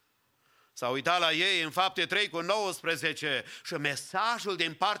 s-a uitat la ei în Fapte 3:19 și mesajul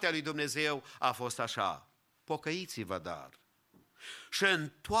din partea lui Dumnezeu a fost așa: pocăiți-vă dar și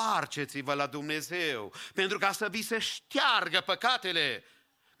întoarceți-vă la Dumnezeu, pentru ca să vi se șteargă păcatele,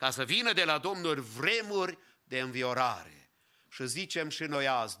 ca să vină de la Domnul vremuri de înviorare. Și zicem și noi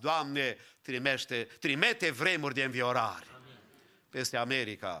azi: Doamne, trimite vremuri de înviorare peste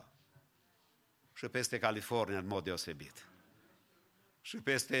America și peste California în mod deosebit. Și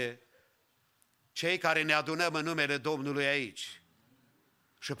peste cei care ne adunăm în numele Domnului aici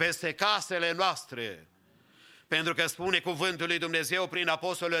și peste casele noastre. Pentru că spune cuvântul lui Dumnezeu prin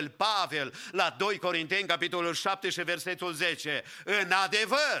apostolul Pavel la 2 Corinteni, capitolul 7 și versetul 10. În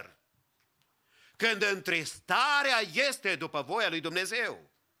adevăr, când întristarea este după voia lui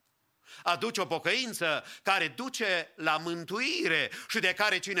Dumnezeu, aduce o pocăință care duce la mântuire și de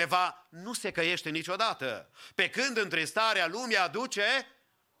care cineva nu se căiește niciodată. Pe când întristarea lumii aduce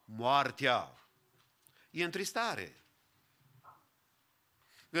moartea. E întristare.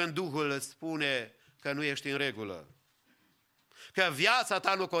 Când Duhul îți spune că nu ești în regulă, că viața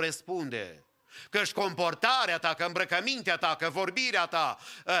ta nu corespunde, că-și comportarea ta, că îmbrăcămintea ta, că vorbirea ta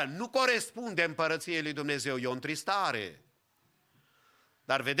nu corespunde împărăției lui Dumnezeu, e o întristare.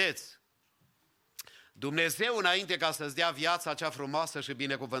 Dar vedeți, Dumnezeu, înainte ca să-ți dea viața cea frumoasă și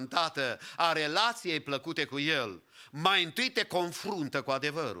binecuvântată a relației plăcute cu El, mai întâi te confruntă cu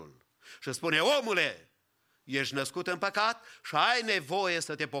adevărul și spune: omule, ești născut în păcat și ai nevoie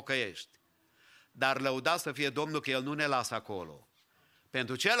să te pocăiești. Dar lăudat să fie Domnul că El nu ne lasă acolo.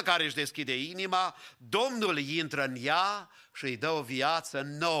 Pentru cel care își deschide inima, Domnul intră în ea și îi dă o viață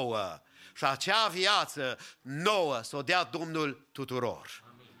nouă. Și acea viață nouă să o dea Domnul tuturor.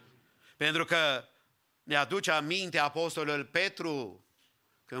 Amin. Pentru că ne aduce aminte apostolul Petru,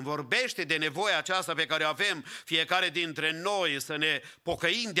 când vorbește de nevoia aceasta pe care o avem fiecare dintre noi, să ne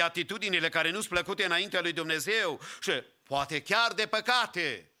pocăim de atitudinile care nu-s plăcute înaintea lui Dumnezeu și poate chiar de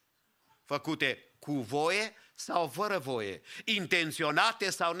păcate făcute cu voie sau fără voie, intenționate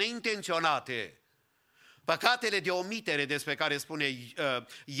sau neintenționate. Păcatele de omitere despre care spune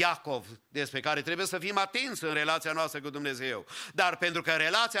Iacov, despre care trebuie să fim atenți în relația noastră cu Dumnezeu. Dar pentru că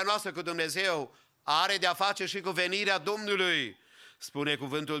relația noastră cu Dumnezeu are de-a face și cu venirea Domnului, Spune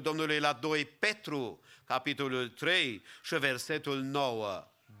cuvântul Domnului la 2 Petru, capitolul 3 și versetul 9.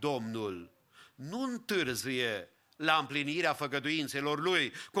 Domnul nu întârzie la împlinirea făgăduințelor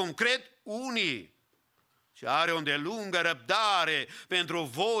Lui, cum cred unii, ci are o îndelungă răbdare pentru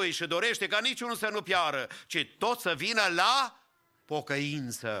voi și dorește ca niciunul să nu piară, ci tot să vină la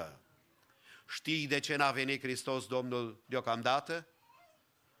pocăință. Știi de ce n-a venit Hristos Domnul deocamdată?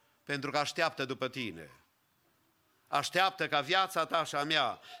 Pentru că așteaptă după tine. Așteaptă ca viața ta și a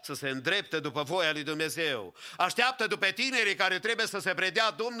mea să se îndrepte după voia lui Dumnezeu. Așteaptă după tinerii care trebuie să se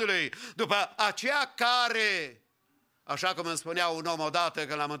predea Domnului, după aceea care, așa cum îmi spunea un om odată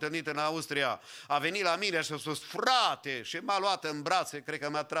când l-am întâlnit în Austria, a venit la mine și a spus, frate, și m-a luat în brațe, cred că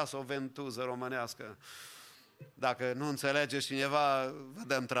mi-a tras o ventuză românească. Dacă nu înțelege cineva, vă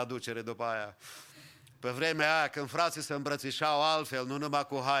dăm traducere după aia. Pe vremea aia, când frații se îmbrățișau altfel, nu numai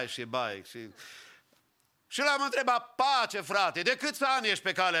cu hai și bai. Și l-am întrebat, pace frate, de câți ani ești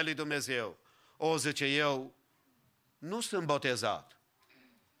pe calea lui Dumnezeu? O, zice, eu nu sunt botezat.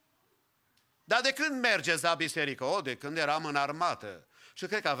 Dar de când mergeți la biserică? O, de când eram în armată. Și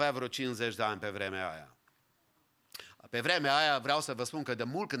cred că avea vreo 50 de ani pe vremea aia. Pe vremea aia vreau să vă spun că de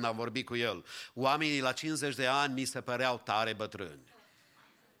mult când am vorbit cu el, oamenii la 50 de ani mi se păreau tare bătrâni.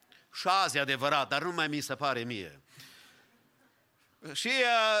 Și azi e adevărat, dar nu mai mi se pare mie. Și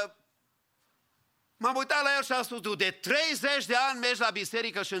m-am uitat la el și am spus, tu de 30 de ani mergi la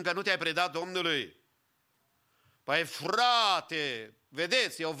biserică și încă nu te-ai predat Domnului? Păi frate,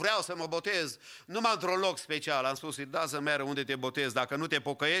 vedeți, eu vreau să mă botez numai într-un loc special. Am spus, da să merg unde te botezi, dacă nu te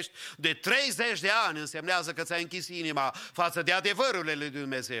pocăiești, de 30 de ani însemnează că ți-ai închis inima față de adevărurile lui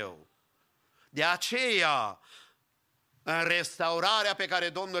Dumnezeu. De aceea, în restaurarea pe care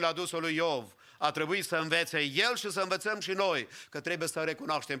Domnul a dus-o lui Iov, a trebuit să învețe el și să învățăm și noi că trebuie să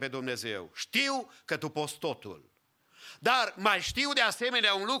recunoaștem pe Dumnezeu. Știu că tu poți totul. Dar mai știu de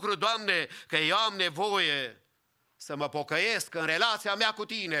asemenea un lucru, Doamne, că eu am nevoie să mă pocăiesc în relația mea cu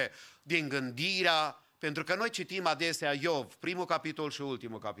Tine, din gândirea, pentru că noi citim adesea Iov, primul capitol și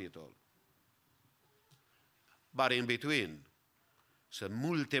ultimul capitol. But in between, sunt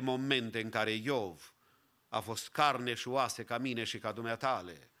multe momente în care Iov a fost carne și oase ca mine și ca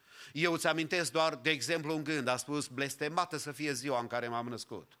dumneatale. Eu îți amintesc doar, de exemplu, un gând, a spus, blestemată să fie ziua în care m-am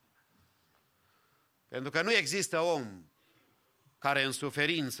născut. Pentru că nu există om care în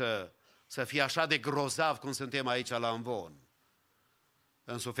suferință să fie așa de grozav cum suntem aici la Amvon.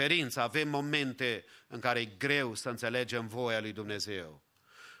 În suferință avem momente în care e greu să înțelegem voia lui Dumnezeu.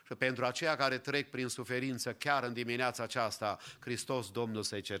 Și pentru aceia care trec prin suferință, chiar în dimineața aceasta, Hristos Domnul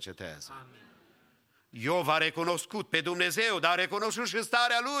să-i cerceteze. Amin. Iov a recunoscut pe Dumnezeu, dar a recunoscut și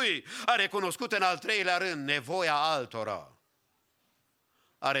starea lui. A recunoscut în al treilea rând nevoia altora.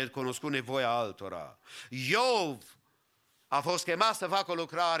 A recunoscut nevoia altora. Iov a fost chemat să facă o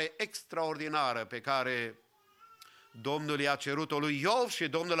lucrare extraordinară pe care Domnul i-a cerut-o lui Iov și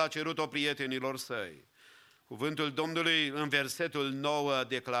Domnul a cerut-o prietenilor săi. Cuvântul Domnului în versetul 9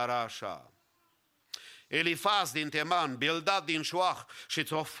 declara așa: Elifaz din Teman, Bildad din Șuah și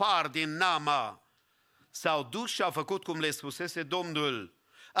Țofar din Nama s-au dus și au făcut cum le spusese Domnul.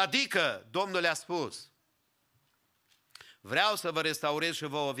 Adică Domnul le-a spus: vreau să vă restaurez și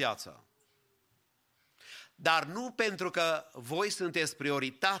vouă viața. Dar nu pentru că voi sunteți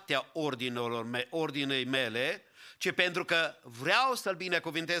prioritatea ordinei mele, ci pentru că vreau să-l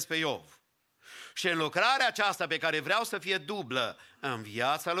binecuvintez pe Iov. Și în lucrarea aceasta pe care vreau să fie dublă în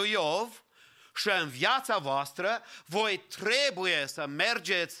viața lui Iov și în viața voastră, voi trebuie să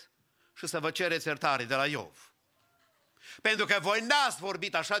mergeți și să vă cereți iertare de la Iov. Pentru că voi n-ați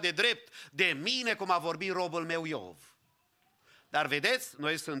vorbit așa de drept de mine cum a vorbit robul meu Iov. Dar vedeți,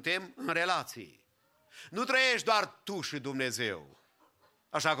 noi suntem în relații. Nu trăiești doar tu și Dumnezeu,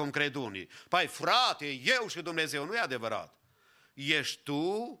 așa cum cred unii. Păi frate, eu și Dumnezeu, nu e adevărat. Ești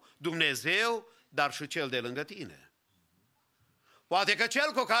tu, Dumnezeu, dar și cel de lângă tine. Poate că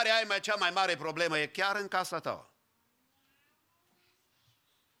cel cu care ai cea mai mare problemă e chiar în casa ta.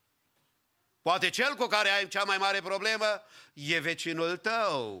 Poate cel cu care ai cea mai mare problemă e vecinul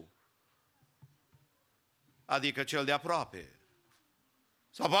tău, adică cel de aproape.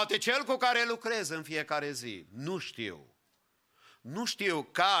 Sau poate cel cu care lucrezi în fiecare zi. Nu știu. Nu știu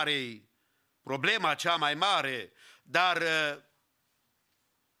care-i problema cea mai mare, dar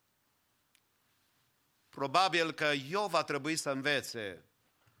probabil că Iov va trebui să învețe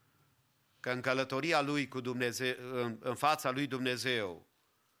că în călătoria lui cu Dumnezeu, în fața lui Dumnezeu,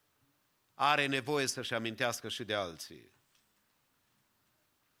 are nevoie să-și amintească și de alții.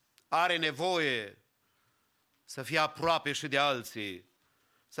 Are nevoie să fie aproape și de alții,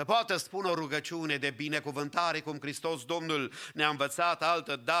 să poată spune o rugăciune de binecuvântare, cum Hristos Domnul ne-a învățat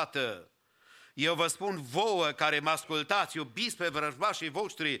altă dată. Eu vă spun vouă care mă ascultați, iubiți pe vrăjmașii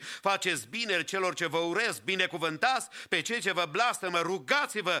voștri, faceți bine celor ce vă urez, binecuvântați pe cei ce vă blastămă,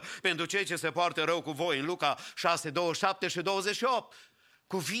 rugați-vă pentru cei ce se poartă rău cu voi. În Luca 6, 27 și 28.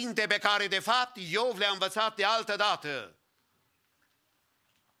 Cuvinte pe care de fapt Iov le-a învățat de altă dată.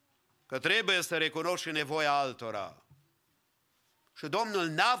 Că trebuie să recunoști și nevoia altora. Și Domnul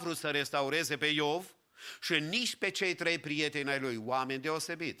n-a vrut să restaureze pe Iov și nici pe cei 3 prieteni ai lui, oameni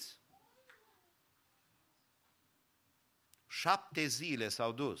deosebiți. 7 zile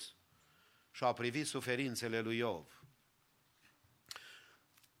s-au dus și au privit suferințele lui Iov.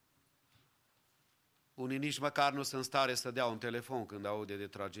 Unii nici măcar nu sunt în stare să dea un telefon când aude de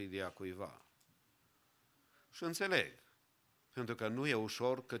tragedia cuiva. Și înțeleg, pentru că nu e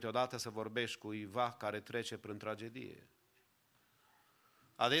ușor câteodată să vorbești cu cuiva care trece prin tragedie.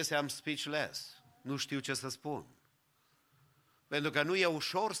 Adesea am speechless, nu știu ce să spun. Pentru că nu e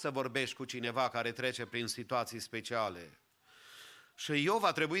ușor să vorbești cu cineva care trece prin situații speciale. Și Iov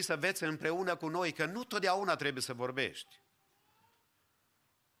va trebui să învețe împreună cu noi că nu totdeauna trebuie să vorbești.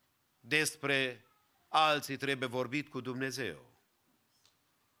 Despre alții trebuie vorbit cu Dumnezeu.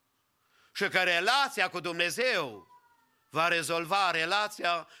 Și că relația cu Dumnezeu va rezolva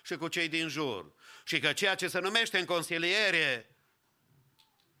relația și cu cei din jur. Și că ceea ce se numește în consiliere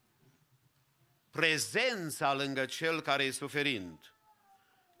prezența lângă cel care e suferind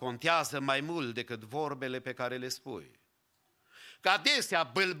contează mai mult decât vorbele pe care le spui. Că adesea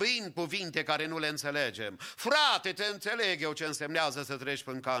bâlbâim cuvinte care nu le înțelegem. Frate, te înțeleg eu ce însemnează să treci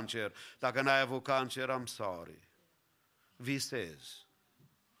prin cancer. Dacă n-ai avut cancer, I'm sorry. Visez.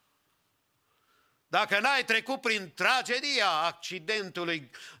 Dacă n-ai trecut prin tragedia accidentului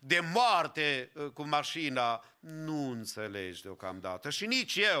de moarte cu mașina, nu înțelegi deocamdată. Și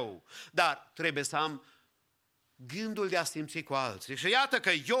nici eu. Dar trebuie să am gândul de a simți cu alții. Și iată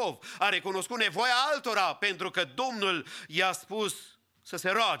că Iov a recunoscut nevoia altora pentru că Domnul i-a spus să se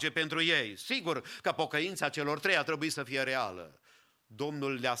roage pentru ei. Sigur că pocăința celor 3 a trebuit să fie reală.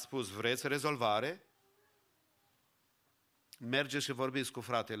 Domnul le-a spus, vreți rezolvare? Mergeți și vorbiți cu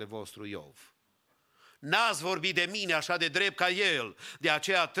fratele vostru Iov. N-ați vorbit de mine așa de drept ca el, de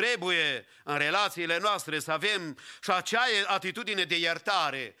aceea trebuie în relațiile noastre să avem și acea atitudine de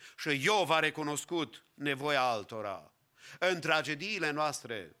iertare. Și Iov a recunoscut nevoia altora. În tragediile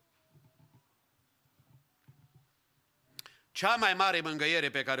noastre, cea mai mare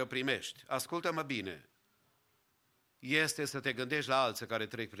mângâiere pe care o primești, ascultă-mă bine, este să te gândești la alții care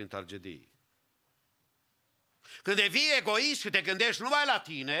trec prin tragedii. Când devii egoist și te gândești numai la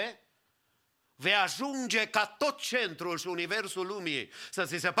tine, vei ajunge ca tot centrul și universul lumii să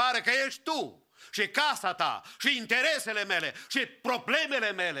ți se pare că ești tu și casa ta și interesele mele și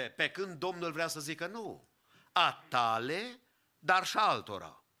problemele mele, pe când Domnul vrea să zică nu, a tale, dar și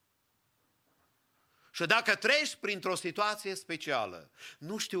altora. Și dacă treci printr-o situație specială,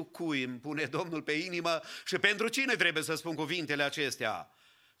 nu știu cui îmi pune Domnul pe inimă și pentru cine trebuie să spun cuvintele acestea,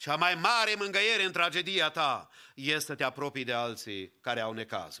 cea mai mare mângâiere în tragedia ta este să te apropii de alții care au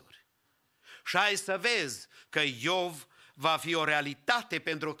necazuri. Și ai să vezi că Iov va fi o realitate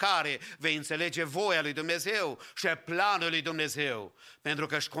pentru care vei înțelege voia lui Dumnezeu și planul lui Dumnezeu. Pentru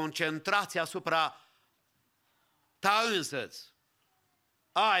că își concentrați asupra ta însăți.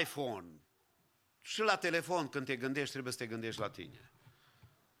 iPhone. Și la telefon când te gândești, trebuie să te gândești la tine.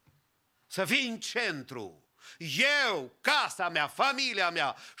 Să fii în centru. Eu, casa mea, familia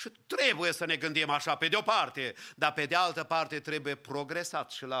mea. Și trebuie să ne gândim așa pe de o parte, dar pe de altă parte trebuie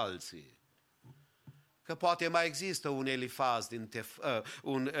progresat și la alții. Că poate mai există un Elifaz,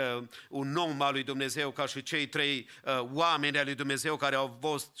 un om al lui Dumnezeu, ca și cei 3 oameni al lui Dumnezeu care au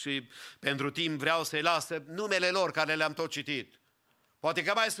fost și pentru timp vreau să-i lasă numele lor care le-am tot citit. Poate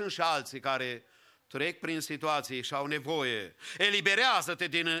că mai sunt și alții care trec prin situații și au nevoie. Eliberează-te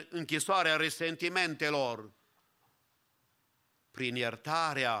din închisoarea resentimentelor prin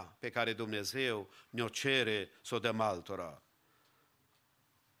iertarea pe care Dumnezeu ne-o cere să o dăm altora.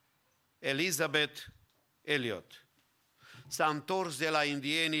 Elizabeth Elliot s-a întors de la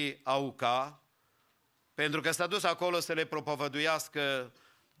indienii Auca pentru că s-a dus acolo să le propovăduiască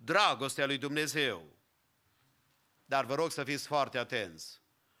dragostea lui Dumnezeu. Dar vă rog să fiți foarte atenți.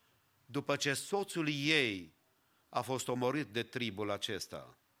 După ce soțul ei a fost omorât de tribul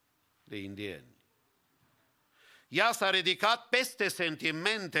acesta de indieni, ea s-a ridicat peste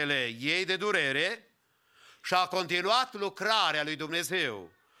sentimentele ei de durere și a continuat lucrarea lui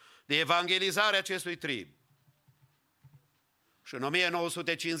Dumnezeu de evangelizare acestui trib. Și în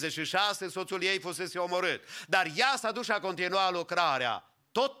 1956 soțul ei fusese omorât. Dar ea s-a dus și a continuat lucrarea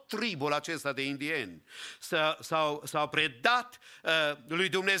tot tribul acesta de indieni s-au predat lui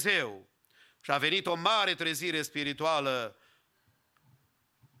Dumnezeu și a venit o mare trezire spirituală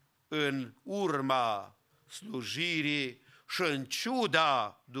în urma slujirii și în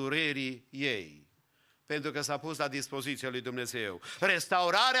ciuda durerii ei. Pentru că s-a pus la dispoziția lui Dumnezeu.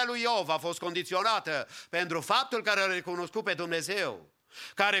 Restaurarea lui Iov a fost condiționată pentru faptul că a recunoscut pe Dumnezeu,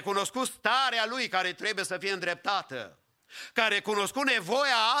 că a recunoscut starea lui care trebuie să fie îndreptată, că a recunoscut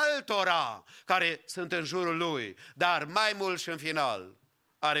nevoia altora care sunt în jurul lui, dar mai mult și în final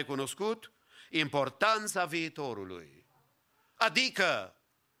a recunoscut importanța viitorului. Adică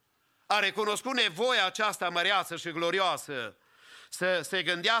a recunoscut nevoia aceasta măreață și glorioasă să se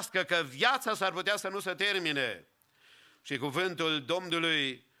gândească că viața s-ar putea să nu se termine. Și cuvântul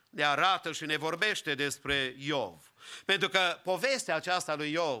Domnului ne arată și ne vorbește despre Iov. Pentru că povestea aceasta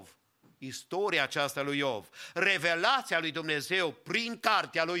lui Iov, istoria aceasta lui Iov, revelația lui Dumnezeu prin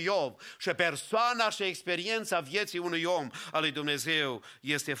cartea lui Iov și persoana și experiența vieții unui om al lui Dumnezeu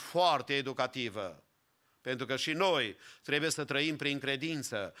este foarte educativă. Pentru că și noi trebuie să trăim prin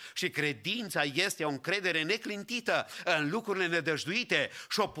credință. Și credința este o încredere neclintită în lucrurile nedăjduite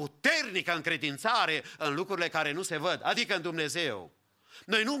și o puternică încredințare în lucrurile care nu se văd, adică în Dumnezeu.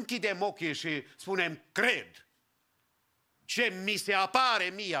 Noi nu închidem ochii și spunem, cred. Ce mi se apare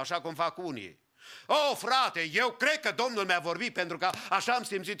mie, așa cum fac unii. O, frate, eu cred că Domnul mi-a vorbit pentru că așa am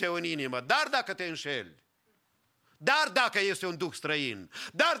simțit eu în inimă. Dar dacă te înșeli, dar dacă este un duh străin,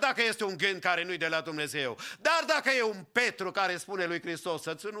 dar dacă este un gând care nu-i de la Dumnezeu, dar dacă e un Petru care spune lui Hristos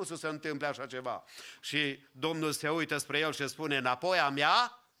să se întâmple așa ceva și Domnul se uită spre el și spune, înapoi a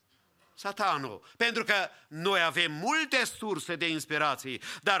mea, Satanul. Pentru că noi avem multe surse de inspirații,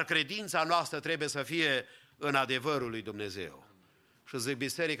 dar credința noastră trebuie să fie în adevărul lui Dumnezeu. Și zic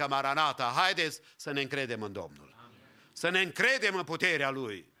Biserica Maranata, haideți să ne încredem în Domnul, să ne încredem în puterea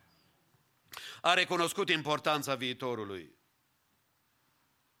Lui. A recunoscut importanța viitorului.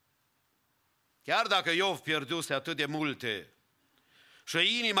 Chiar dacă Iov pierduse atât de multe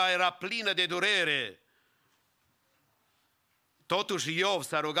și inima era plină de durere, totuși Iov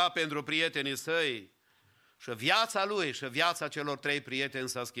s-a rugat pentru prietenii săi și viața lui și viața celor 3 prieteni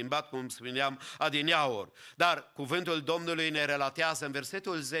s-a schimbat, cum spuneam adineauri. Dar cuvântul Domnului ne relatează în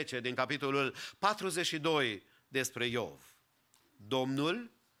versetul 10 din capitolul 42 despre Iov.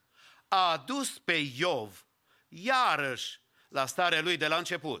 Domnul a adus pe Iov iarăși la starea lui de la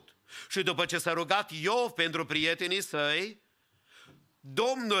început. Și după ce s-a rugat Iov pentru prietenii săi,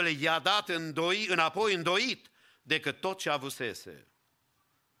 Domnul i-a dat înapoi îndoit decât tot ce avusese.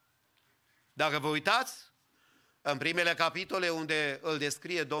 Dacă vă uitați în primele capitole unde îl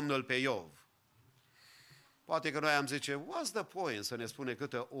descrie Domnul pe Iov, poate că noi am zice, what's the point să ne spune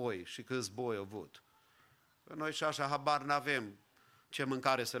câte oi și câți boi au avut? Că noi și așa habar n-avem ce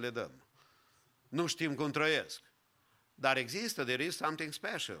mâncare să le dăm. Nu știm cum trăiesc. Dar există, there is something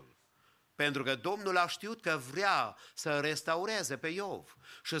special. Pentru că Domnul a știut că vrea să restaureze pe Iov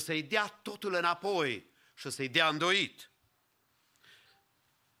și să-i dea totul înapoi și să-i dea îndoit.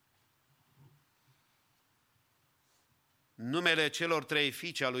 Numele celor 3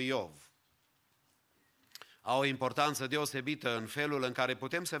 fiice al lui Iov au o importanță deosebită în felul în care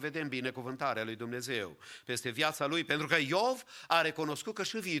putem să vedem binecuvântarea lui Dumnezeu peste viața lui, pentru că Iov a recunoscut că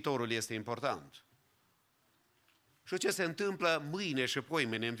și viitorul este important. Și ce se întâmplă mâine și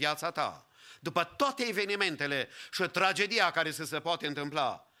poimâine în viața ta, după toate evenimentele și tragedia care se poate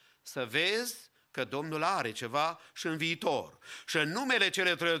întâmpla, să vezi că Domnul are ceva și în viitor. Și în numele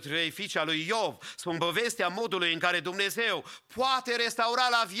celor 3 fiice al lui Iov spun povestea modului în care Dumnezeu poate restaura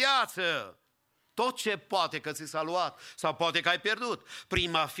la viață tot ce poate că ți s-a luat sau poate că ai pierdut.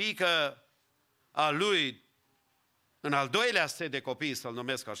 Prima fiică a lui, în al 2-lea set de copii, să-l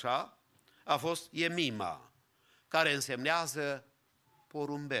numesc așa, a fost Emima, care însemnează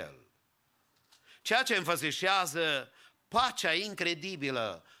porumbel. Ceea ce înfățișează pacea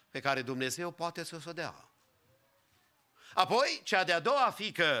incredibilă pe care Dumnezeu poate să o dea. Apoi, cea de-a doua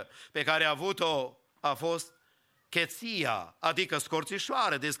fiică pe care a avut-o a fost Cheția, adică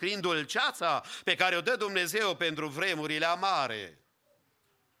scorțișoară, descriind dulceața pe care o dă Dumnezeu pentru vremurile amare.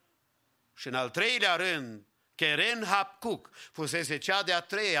 Și în al 3-lea rând, Keren Hapcuc fusese cea de-a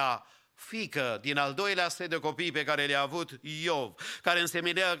 3-a fiică din al 2-lea set de copii pe care le-a avut Iov,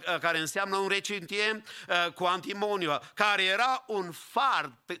 care înseamnă un recipient cu antimoniu, care era un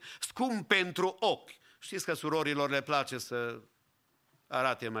far scump pentru ochi. Știți că surorilor le place să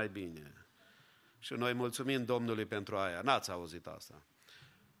arate mai bine. Și noi mulțumim Domnului pentru aia. N-ați auzit asta.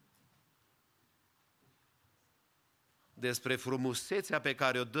 Despre frumusețea pe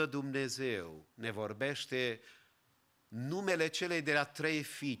care o dă Dumnezeu ne vorbește numele celei de-a trei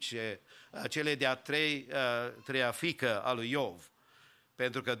fiice, cele de-a treia fiică a lui Iov,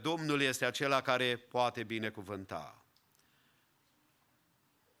 pentru că Domnul este acela care poate binecuvânta.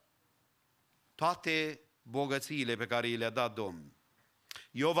 Toate bogățiile pe care i le-a dat Domnul.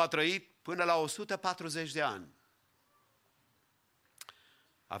 Iov a trăit până la 140 de ani.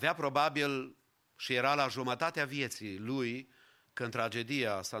 Avea probabil și era la jumătatea vieții lui când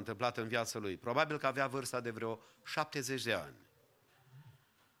tragedia s-a întâmplat în viața lui. Probabil că avea vârsta de vreo 70 de ani.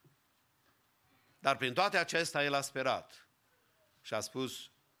 Dar prin toate acestea el a sperat și a spus,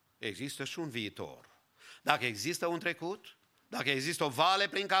 există și un viitor. Dacă există un trecut, dacă există o vale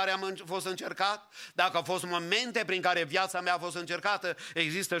prin care am fost încercat, dacă au fost momente prin care viața mea a fost încercată,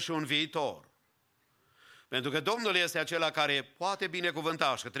 există și un viitor. Pentru că Domnul este acela care poate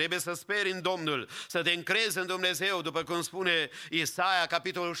binecuvânta și că trebuie să speri în Domnul, să te încrezi în Dumnezeu, după cum spune Isaia,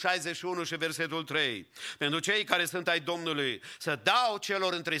 capitolul 61 și versetul 3. Pentru cei care sunt ai Domnului, să dau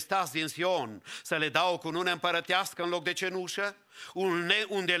celor întristați din Sion, să le dau cunună împărătească în loc de cenușă,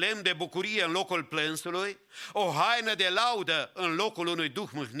 un de lemn de bucurie în locul plânsului, o haină de laudă în locul unui duh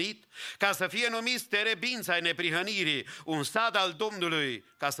mâhnit, ca să fie numiți terebinți ai neprihănirii, un sad al Domnului,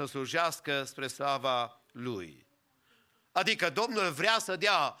 ca să slujească spre slava Lui. Adică Domnul vrea să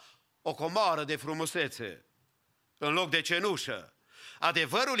dea o comoară de frumusețe în loc de cenușă.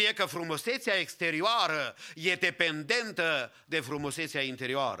 Adevărul e că frumusețea exterioară e dependentă de frumusețea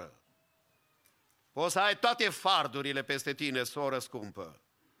interioară. Poți să ai toate fardurile peste tine, soră scumpă.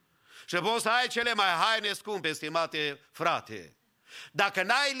 Și poți să ai cele mai haine scumpe, stimate frate. Dacă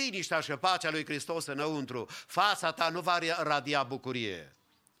n-ai liniștea și pacea lui Hristos înăuntru, fața ta nu va radia bucurie,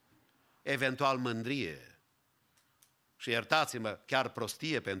 eventual mândrie și, iertați-mă, chiar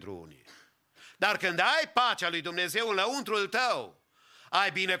prostie pentru unii. Dar când ai pacea lui Dumnezeu înăuntrul tău,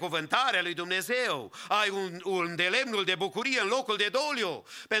 ai binecuvântarea lui Dumnezeu, ai un de lemnul de bucurie în locul de doliu,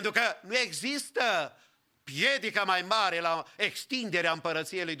 pentru că nu există piedică mai mare la extinderea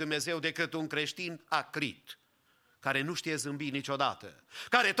împărăției lui Dumnezeu decât un creștin acrit, care nu știe zâmbi niciodată,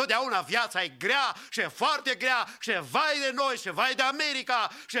 care totdeauna viața e grea și e foarte grea și vai de noi și vai de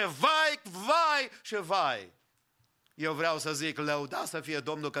America și vai. Eu vreau să zic, lăuda să fie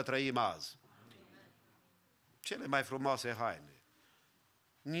Domnul că trăim azi. Cele mai frumoase haine.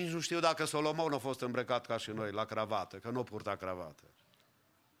 Nici nu știu dacă Solomon a fost îmbrăcat ca și noi, la cravată, că nu purta cravată.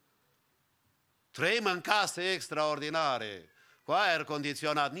 Trăim în case extraordinare, cu aer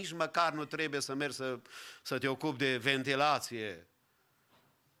condiționat, nici măcar nu trebuie să mergi să te ocupi de ventilație.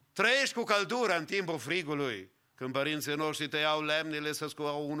 Trăiești cu căldură în timpul frigului. Când părinții noștri tăiau lemnele să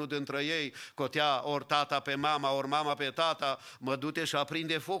scoau unul dintre ei, cotea ori tata pe mama, ori mama pe tata, mă du-te și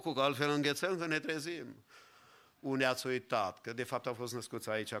aprinde focul, că altfel înghețăm că ne trezim. Unii ați uitat, că de fapt au fost născuți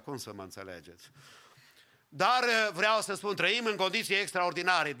aici, cum să mă înțelegeți? Dar vreau să spun, trăim în condiții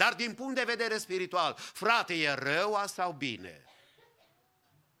extraordinare, dar din punct de vedere spiritual, frate, e rău sau bine?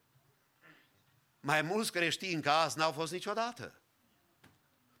 Mai mulți creștini ca azi n-au fost niciodată.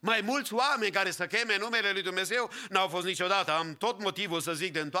 Mai mulți oameni care să cheme numele lui Dumnezeu n-au fost niciodată. Am tot motivul să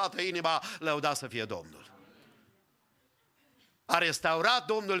zic din toată inima, lăuda să fie Domnul. A restaurat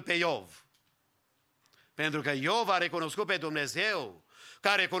Domnul pe Iov. Pentru că Iov a recunoscut pe Dumnezeu, că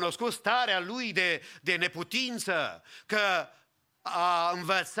a recunoscut starea lui de neputință, că a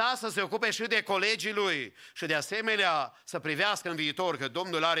învățat să se ocupe și de colegii lui și de asemenea să privească în viitor, că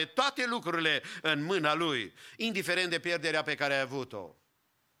Domnul are toate lucrurile în mâna lui, indiferent de pierderea pe care a avut-o.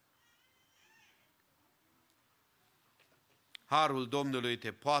 Harul Domnului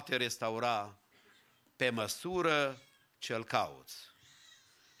te poate restaura pe măsură ce-L cauți.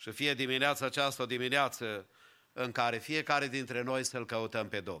 Și fie dimineața aceasta o dimineață în care fiecare dintre noi să-L căutăm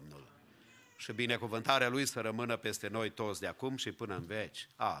pe Domnul. Și binecuvântarea Lui să rămână peste noi toți de acum și până în veci.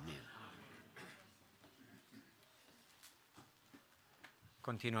 Amin.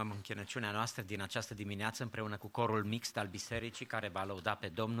 Continuăm închinăciunea noastră din această dimineață împreună cu corul mixt al bisericii care va lăuda pe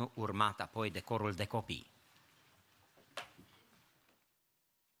Domnul, urmat apoi de corul de copii.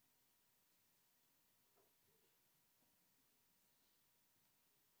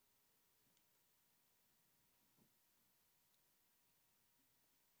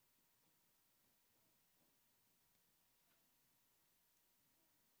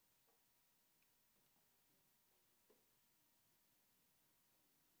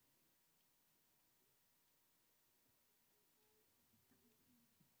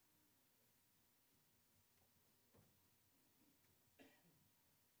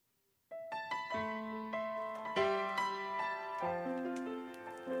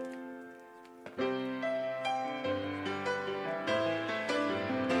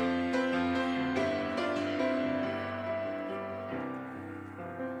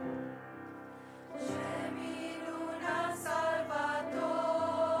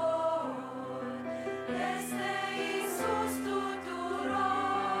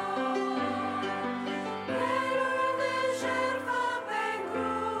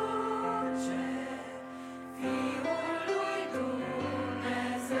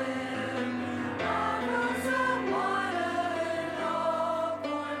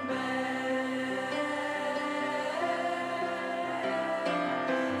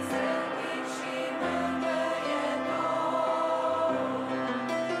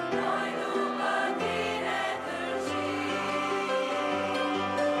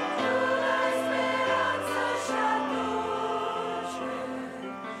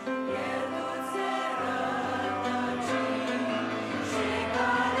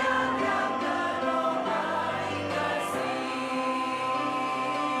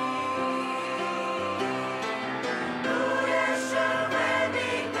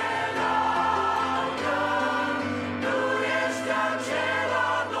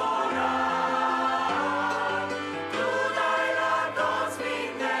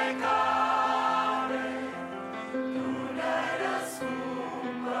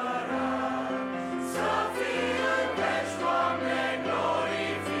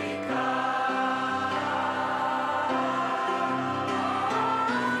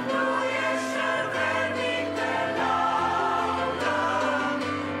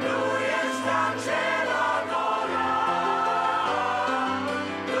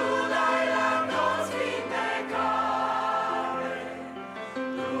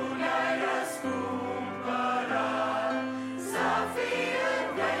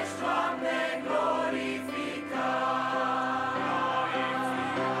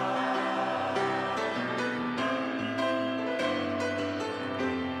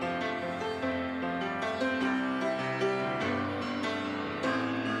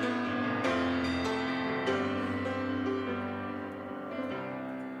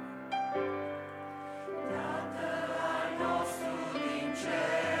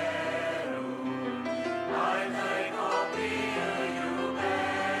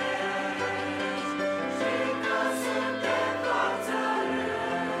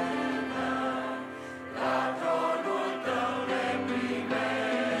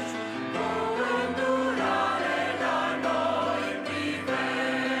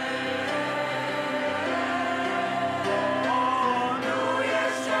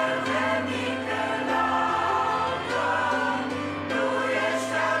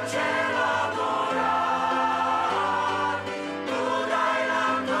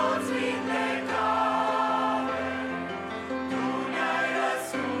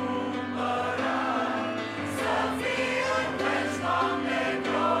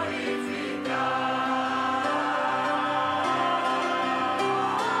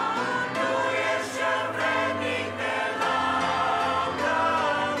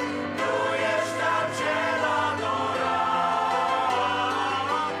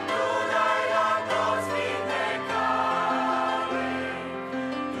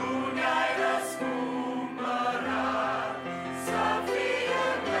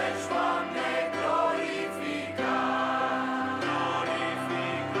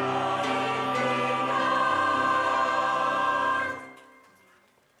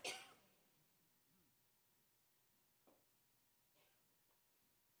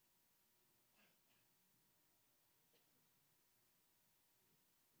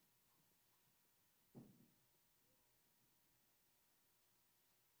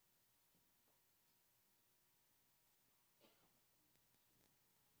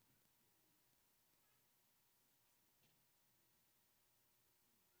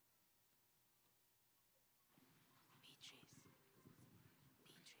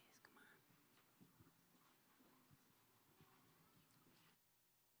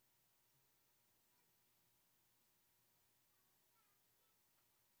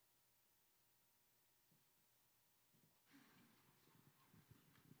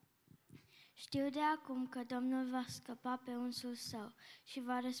 Știu de acum că Domnul va scăpa pe unsul său și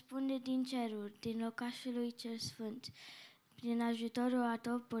va răspunde din ceruri, din locașul lui cel sfânt, prin ajutorul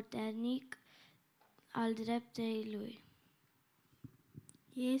atotputernic al dreptei lui.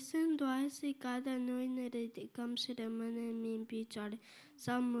 Ei sunt doase ca de noi ne ridicăm și rămânem în picioare.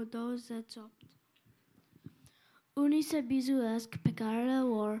 Psalmul 28. Unii se bizuiesc pe care le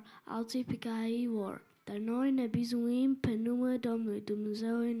vor, alții pe care îi vor, dar noi ne bizuim pe numele Domnului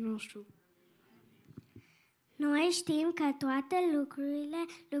Dumnezeului nostru. Noi știm că toate lucrurile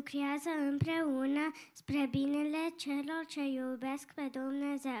lucrează împreună spre binele celor ce iubesc pe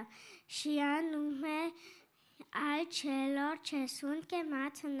Dumnezeu și anume al celor ce sunt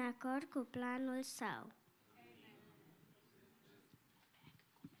chemați în acord cu planul său.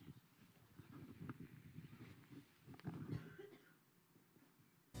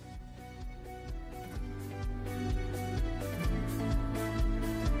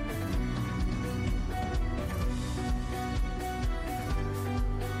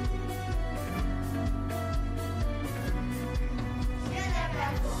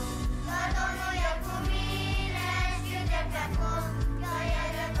 Știu de pe acum că e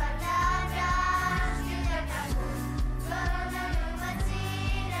depărtat, știu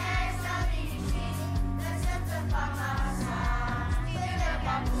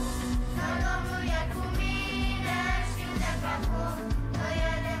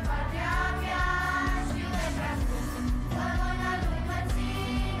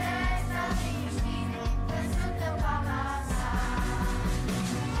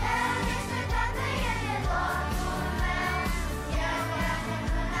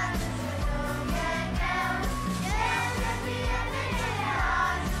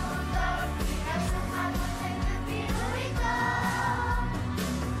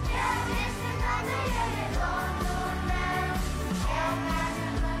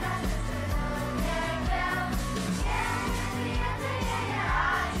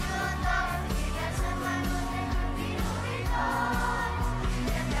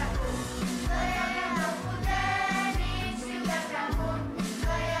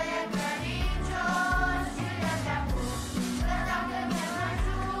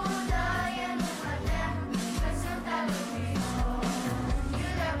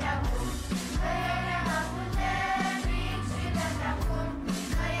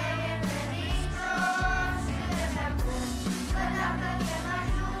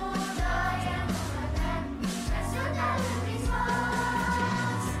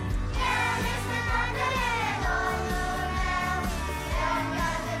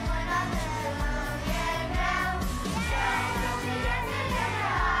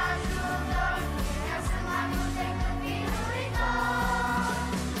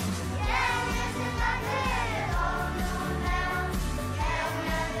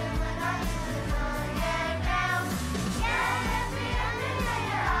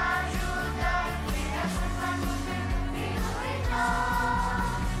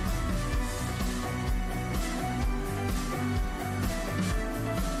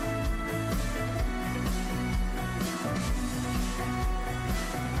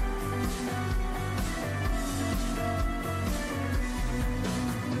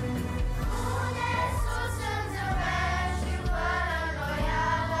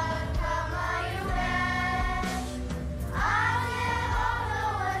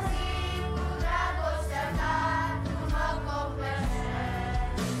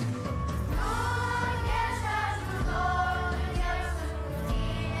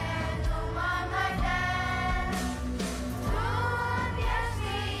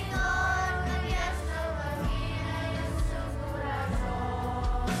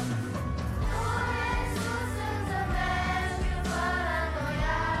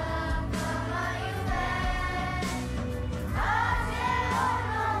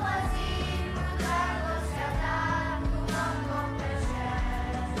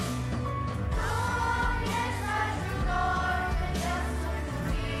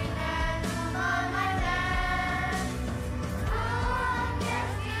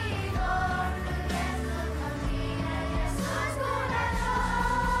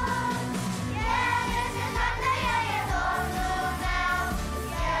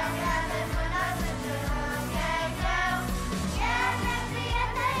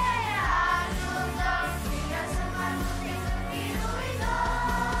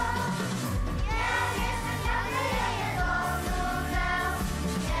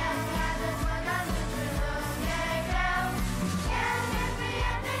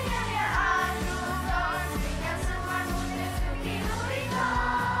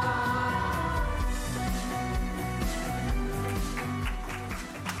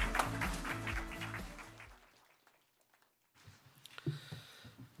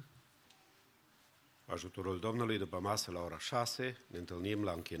ajutorul Domnului, după masă la ora 6, ne întâlnim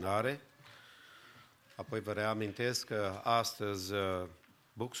la închinare. Apoi vă reamintesc că astăzi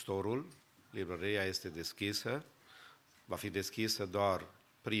bookstore-ul, librăria este deschisă, va fi deschisă doar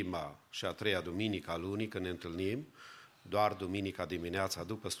prima și a treia duminică a lunii, când ne întâlnim, doar duminica dimineața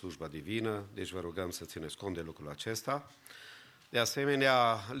după slujba divină, deci vă rugăm să țineți cont de lucrul acesta. De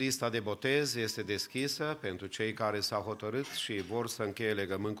asemenea, lista de botez este deschisă pentru cei care s-au hotărât și vor să încheie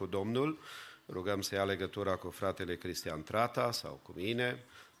legământ cu Domnul. Rugăm să ia legătura cu fratele Cristian Trata sau cu mine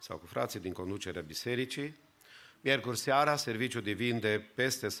sau cu frații din conducerea bisericii. Miercuri seara, serviciu divin de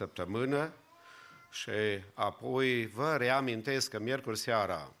peste săptămână și apoi vă reamintesc că miercuri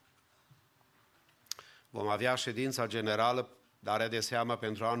seara vom avea ședința generală, darea de seamă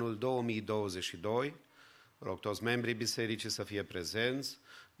pentru anul 2022. Rog toți membrii bisericii să fie prezenți.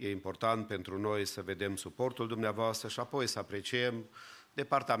 E important pentru noi să vedem suportul dumneavoastră și apoi să apreciem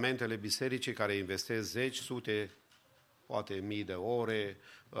departamentele bisericii care investesc zeci, sute, poate mii de ore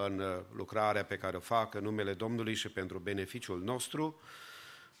în lucrarea pe care o fac în numele Domnului și pentru beneficiul nostru.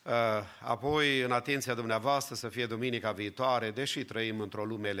 Apoi, în atenția dumneavoastră, să fie duminica viitoare, deși trăim într-o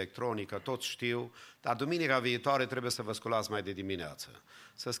lume electronică, toți știu, dar duminica viitoare trebuie să vă sculați mai de dimineață,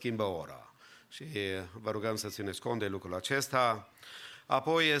 să schimbă ora. Și vă rugăm să țineți cont de lucrul acesta.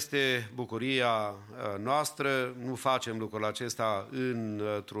 Apoi este bucuria noastră, nu facem lucrul acesta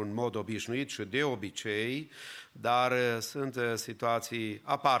într-un mod obișnuit și de obicei, dar sunt situații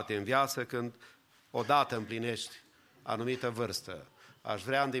aparte în viață când odată împlinești anumită vârstă. Aș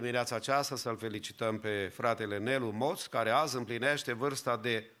vrea în dimineața aceasta să-l felicităm pe fratele Nelu Moț, care azi împlinește vârsta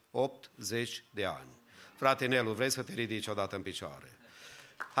de 80 de ani. Frate Nelu, vrei să te ridici odată în picioare?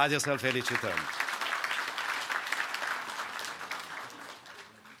 Haideți să-l felicităm.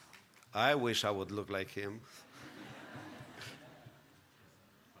 I wish I would look like him.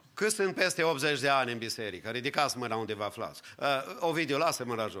 Cât sunt peste 80 de ani în biserică? Ridicați mâna unde vă aflați. Ovidiu, lasă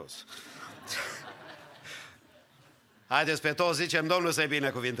mâna jos. Haideți pe toți, zicem Domnul să-i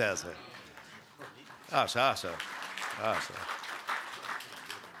binecuvinteze. Așa.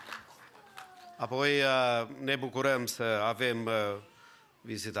 Apoi ne bucurăm să avem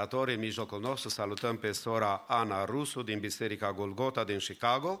vizitatori în mijlocul nostru. Salutăm pe sora Ana Rusu din Biserica Golgota din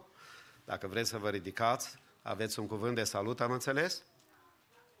Chicago. Dacă vreți să vă ridicați, aveți un cuvânt de salut, am înțeles?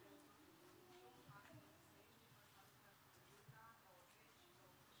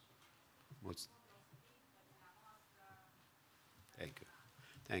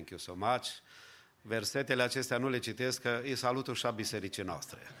 Thank you so much. Versetele acestea nu le citesc, că îi salutul și a bisericii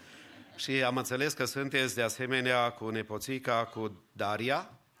noastre. Și am înțeles că sunteți de asemenea cu nepoțica, cu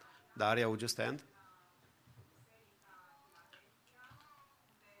Daria. Daria, would you stand?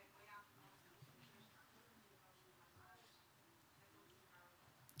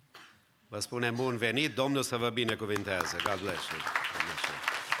 Vă spunem bun venit, Domnul să vă binecuvinteze. God bless you.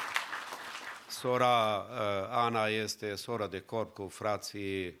 Sora Ana este soră de corp cu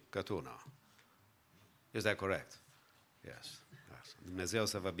frații Cătuna. Is that correct? Yes. Dumnezeu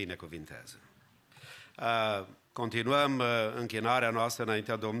să vă binecuvinteze. Continuăm închinarea noastră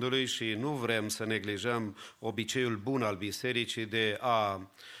înaintea Domnului și nu vrem să neglijăm obiceiul bun al bisericii de a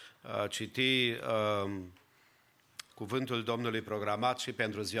citi cuvântul Domnului programat și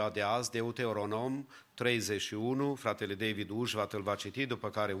pentru ziua de azi, Deuteronom 31, fratele David Ușvat îl va citi, după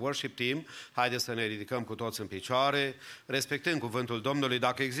care worship team. Haideți să ne ridicăm cu toți în picioare, respectând cuvântul Domnului.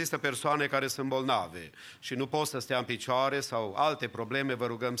 Dacă există persoane care sunt bolnave și nu pot să stea în picioare sau alte probleme, vă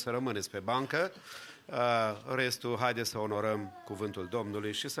rugăm să rămâneți pe bancă. Restul, haideți să onorăm cuvântul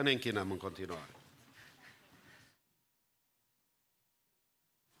Domnului și să ne închinăm în continuare.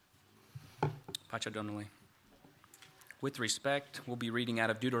 Pacea Domnului. With respect, we'll be reading out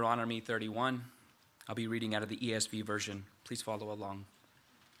of Deuteronomy 31. I'll be reading out of the ESV version. Please follow along.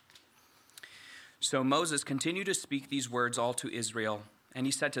 So Moses continued to speak these words all to Israel, and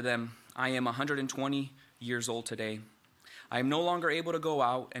he said to them, I am 120 years old today. I am no longer able to go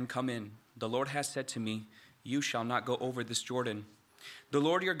out and come in. The Lord has said to me, you shall not go over this Jordan. The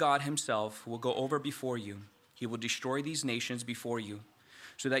Lord your God himself will go over before you. He will destroy these nations before you,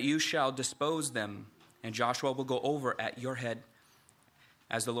 so that you shall dispose them, and Joshua will go over at your head,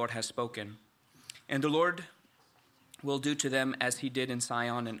 as the Lord has spoken. And the Lord will do to them as he did in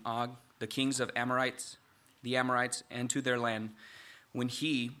Sihon and Og, the kings of the Amorites, and to their land, when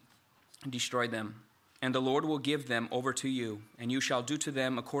he destroyed them. And the Lord will give them over to you, and you shall do to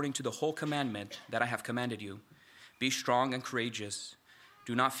them according to the whole commandment that I have commanded you. Be strong and courageous.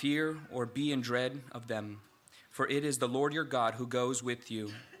 Do not fear or be in dread of them, for it is the Lord your God who goes with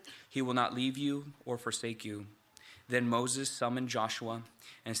you. He will not leave you or forsake you. Then Moses summoned Joshua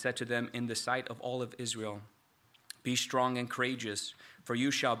and said to them in the sight of all of Israel, "Be strong and courageous, for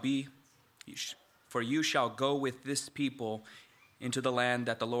you shall go with this people into the land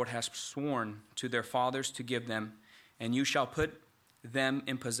that the Lord has sworn to their fathers to give them, and you shall put them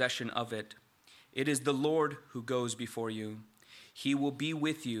in possession of it. It is the Lord who goes before you. He will be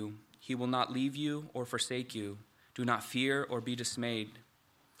with you. He will not leave you or forsake you. Do not fear or be dismayed."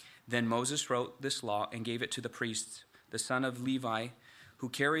 Then Moses wrote this law and gave it to the priests, the son of Levi, who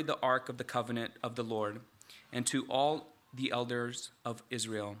carried the ark of the covenant of the Lord, and to all the elders of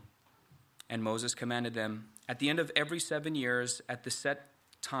Israel. And Moses commanded them, "At the end of every 7 years, at the set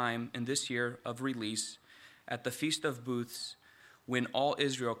time in this year of release, at the Feast of Booths, when all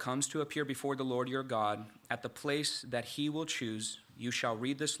Israel comes to appear before the Lord your God, at the place that he will choose, you shall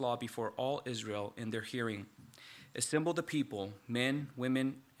read this law before all Israel in their hearing. Assemble the people, men,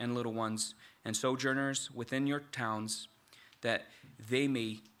 women, and little ones, and sojourners within your towns, that they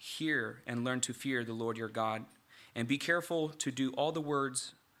may hear and learn to fear the Lord your God, and be careful to do all the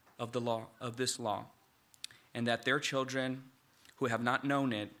words of the law of this law, and that their children who have not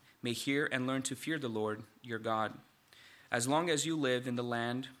known it may hear and learn to fear the Lord your God, as long as you live in the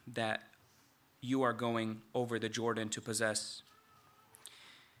land that you are going over the Jordan to possess."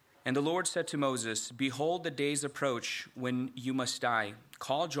 And the Lord said to Moses, "Behold, the days approach when you must die.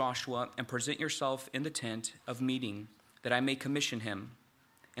 Call Joshua and present yourself in the tent of meeting, that I may commission him."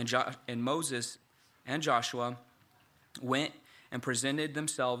 And Moses and Joshua went and presented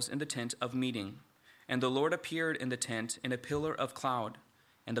themselves in the tent of meeting. And the Lord appeared in the tent in a pillar of cloud,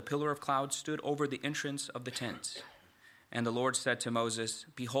 and the pillar of cloud stood over the entrance of the tent. And the Lord said to Moses,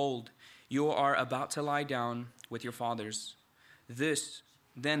 "Behold, you are about to lie down with your fathers.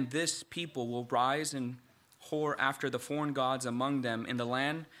 Then this people will rise and whore after the foreign gods among them in the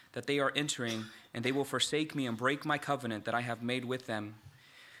land that they are entering, and they will forsake me and break my covenant that I have made with them.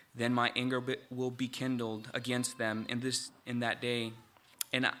 Then my anger will be kindled against them in that day,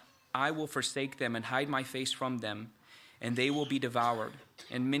 and I will forsake them and hide my face from them, and they will be devoured.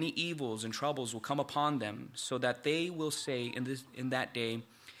 And many evils and troubles will come upon them, so that they will say in that day,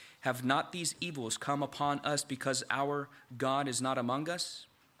 'Have not these evils come upon us because our God is not among us?'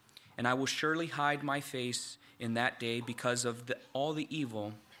 And I will surely hide my face in that day because of all the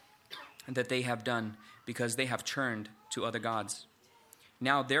evil that they have done, because they have turned to other gods.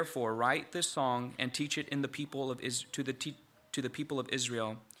 Now, therefore, write this song and teach it to the people of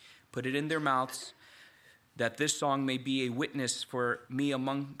Israel. Put it in their mouths, that this song may be a witness for me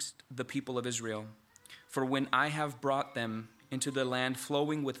amongst the people of Israel. For when I have brought them into the land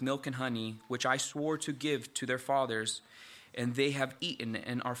flowing with milk and honey, which I swore to give to their fathers, and they have eaten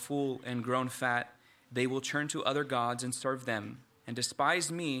and are full and grown fat, they will turn to other gods and serve them, and despise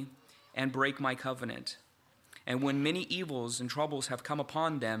me and break my covenant. And when many evils and troubles have come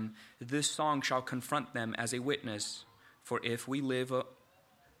upon them, this song shall confront them as a witness. For if we live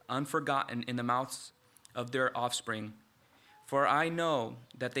unforgotten in the mouths of their offspring, for I know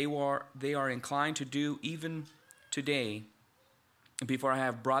that they are inclined to do even today, before I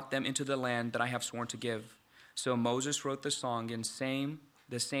have brought them into the land that I have sworn to give." So Moses wrote the song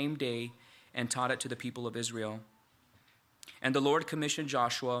the same day and taught it to the people of Israel. And the Lord commissioned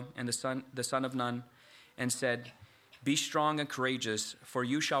Joshua and the son of Nun, and said, "Be strong and courageous, for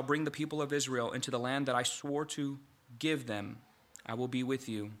you shall bring the people of Israel into the land that I swore to give them. I will be with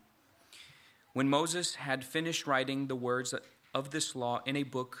you." When Moses had finished writing the words of this law in a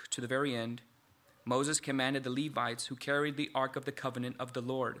book to the very end, Moses commanded the Levites who carried the ark of the covenant of the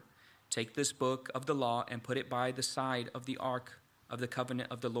Lord, "Take this book of the law and put it by the side of the ark of the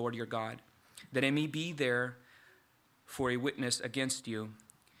covenant of the Lord your God, that it may be there for a witness against you.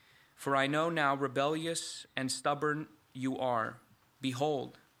 For I know now rebellious and stubborn you are.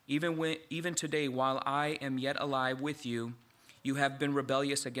 Behold, even today, while I am yet alive with you, you have been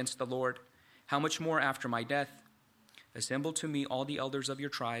rebellious against the Lord. How much more after my death? Assemble to me all the elders of your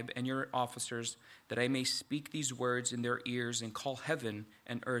tribe and your officers, that I may speak these words in their ears and call heaven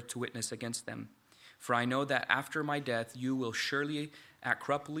and earth to witness against them. For I know that after my death you will surely act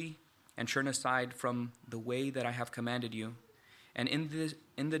corruptly and turn aside from the way that I have commanded you. And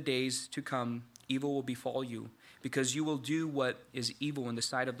in the days to come, evil will befall you, because you will do what is evil in the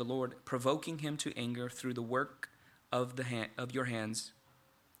sight of the Lord, provoking him to anger through the work of your hands."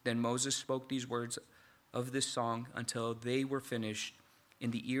 Then Moses spoke these words of this song until they were finished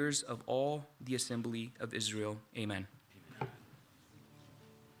in the ears of all the assembly of Israel. Amen.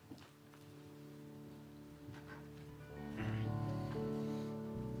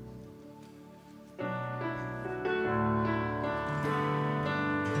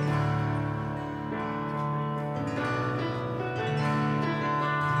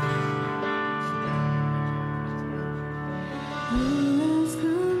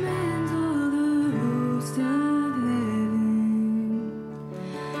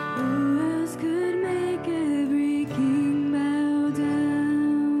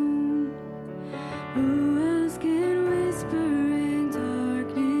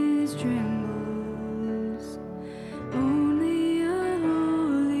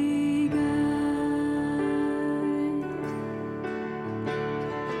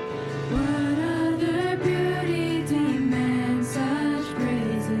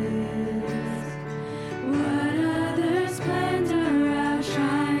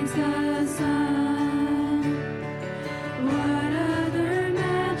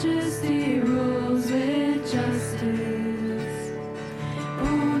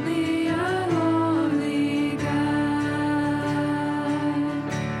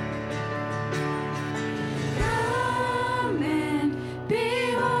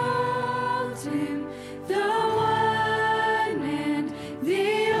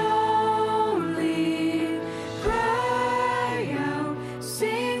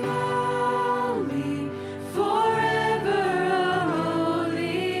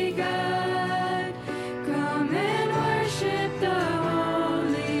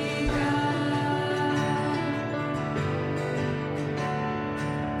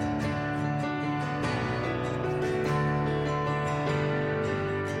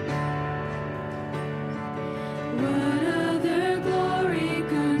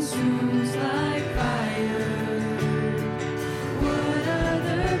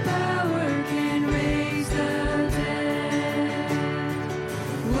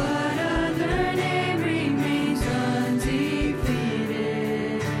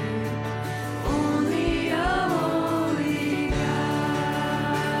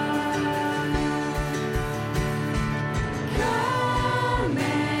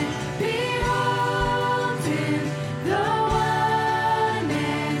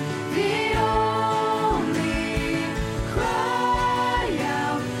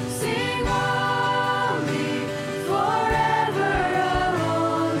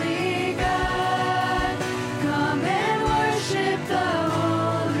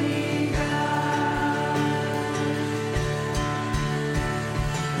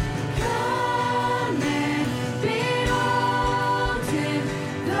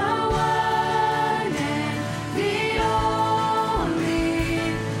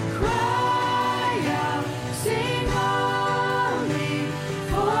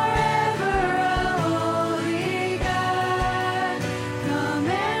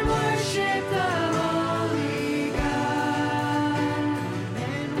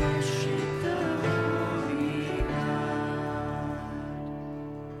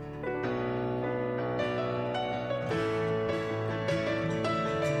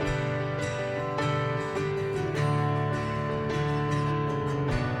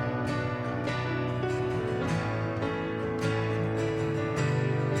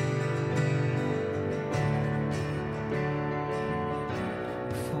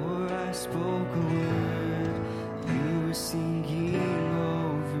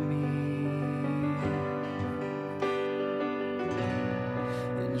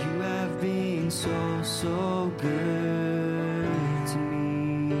 so good to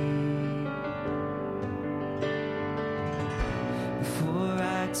me. Before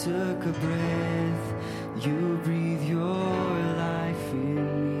I took a breath, you breathe your life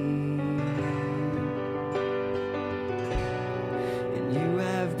in me. And you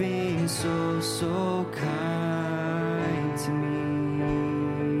have been so, so kind to me.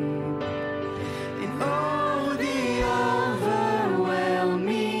 And oh, the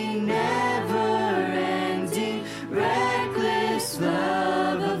overwhelming, never-ending, reckless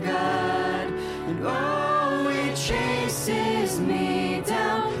love of God. And oh, it chases me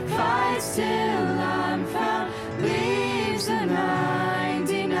down, fights till I'm found, leaves the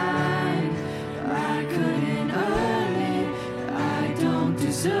 99. I couldn't earn it, I don't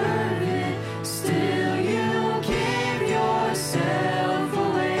deserve it, still you give yourself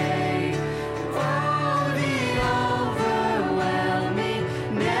away. Oh, the overwhelming,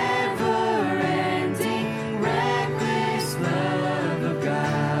 never-ending, reckless love of God.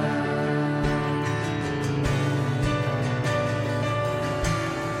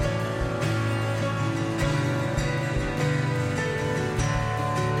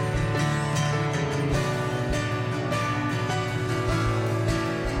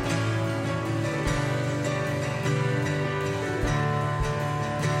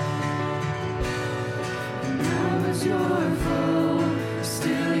 Now as your foe,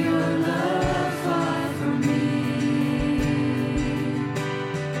 still your love fought for me.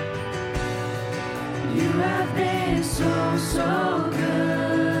 You have been so, so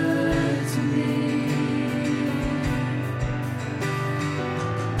good to me.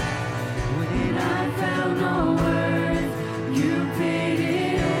 When I found no worth, you paid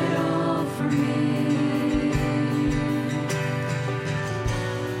it all for me.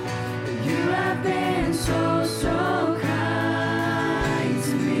 You have been so, so kind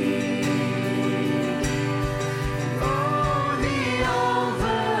to me. Oh, the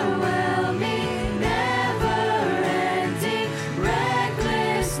overwhelming, never-ending,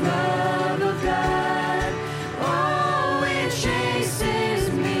 reckless love of God. Oh, it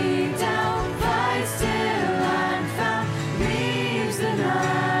chases me down, fights till I'm found, leaves the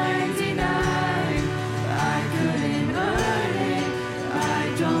 99. I couldn't earn it, I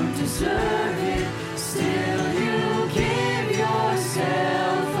don't deserve it, still you give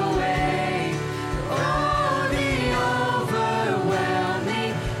yourself away. Oh, the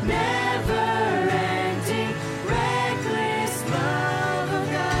overwhelming, never-ending, reckless love of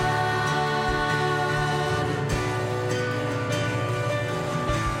God.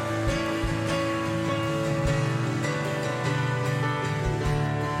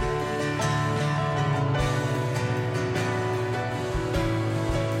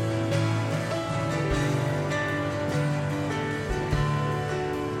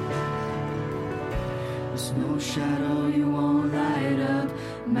 There's no shadow you won't light up,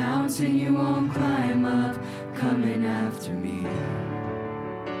 mountain you won't climb up, coming after me.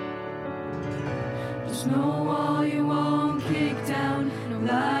 There's no wall you won't kick down, no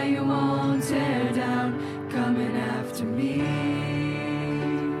lie you won't tear down, coming after me.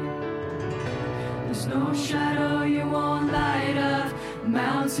 There's no shadow you won't light up,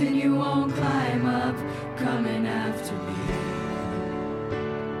 mountain you won't climb up, coming after me.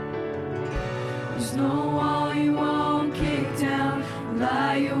 There's no wall you won't kick down,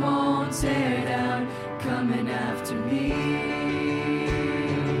 lie you won't tear down, coming after me.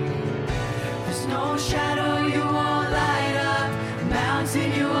 There's no shadow you won't light up,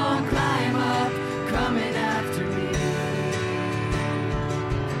 mountain you won't climb up, coming after me.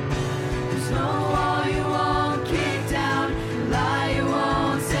 There's no wall you won't kick down, lie you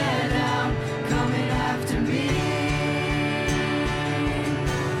won't tear down, coming after me.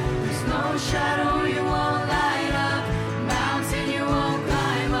 There's no shadow you won't light up, mountain you won't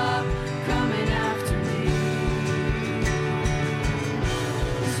climb up, coming after me.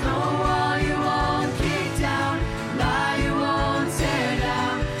 There's no wall you won't kick down, lie you won't tear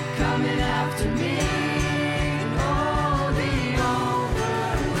down,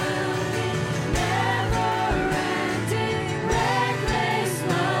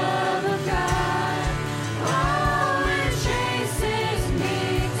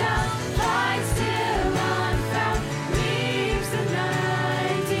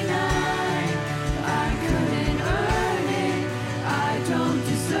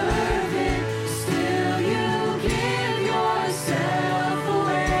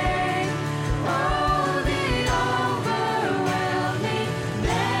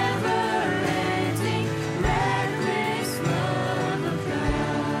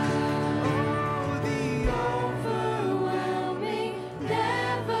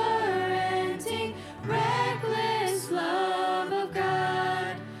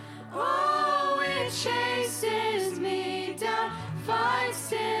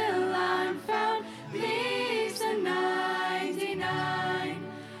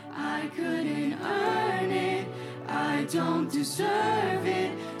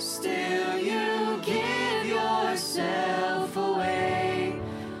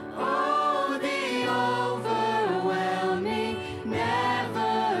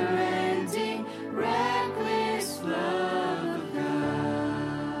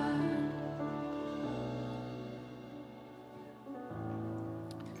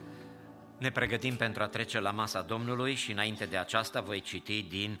 Ne pregătim pentru a trece la masa Domnului și înainte de aceasta voi citi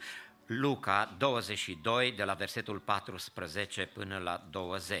din Luca 22, de la versetul 14 până la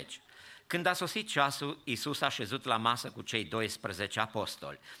 20. Când a sosit ceasul, Iisus a șezut la masă cu cei 12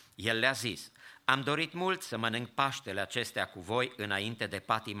 apostoli. El le-a zis: am dorit mult să mănânc Paștele acestea cu voi înainte de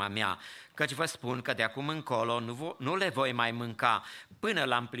patima mea, căci vă spun că de acum încolo nu le voi mai mânca până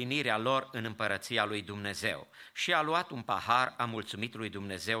la împlinirea lor în împărăția lui Dumnezeu. Și a luat un pahar, a mulțumit lui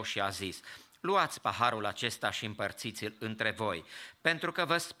Dumnezeu și a zis: luați paharul acesta și împărțiți-l între voi, pentru că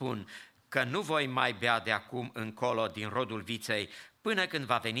vă spun că nu voi mai bea de acum încolo din rodul viței până când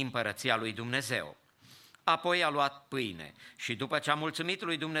va veni împărăția lui Dumnezeu. Apoi a luat pâine și după ce a mulțumit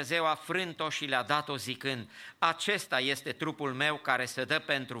lui Dumnezeu a frânt-o și le-a dat-o zicând: acesta este trupul meu care se dă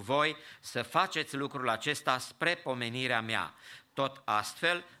pentru voi, să faceți lucrul acesta spre pomenirea mea. Tot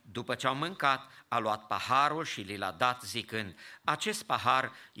astfel, după ce au mâncat, a luat paharul și li l-a dat zicând: acest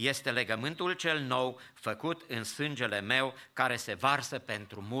pahar este legământul cel nou făcut în sângele meu care se varsă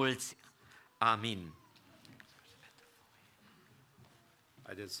pentru mulți. Amin.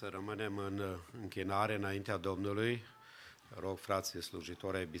 Haideți să rămânem în închinare înaintea Domnului. Rog frații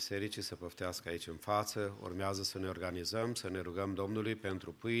slujitori ai bisericii să poftească aici în față. Urmează să ne organizăm, să ne rugăm Domnului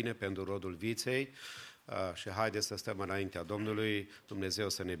pentru pâine, pentru rodul viței și haideți să stăm înaintea Domnului. Dumnezeu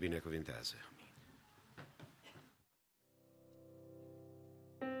să ne binecuvinteze.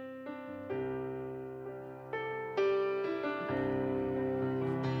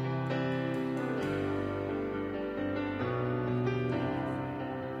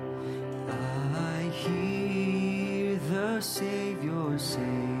 Savior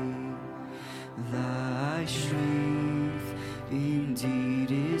say, thy strength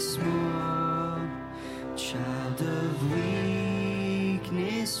indeed is small. Child of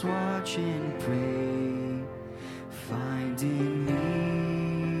weakness, watch and pray. Find in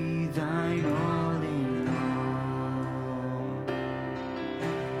me thine all in all.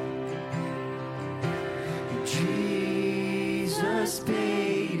 Jesus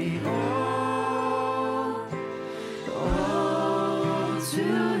paid it all.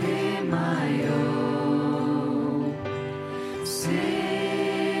 To him I owe.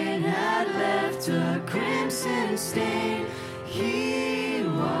 Sin had left a crimson stain. He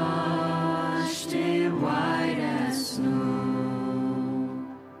washed it white as snow.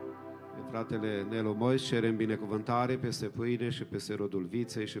 Fratele Nelu Mois, cerem binecuvântare peste pâine și peste rodul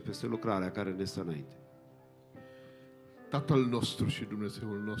viței și peste lucrarea care ne stă înainte. Tatăl nostru și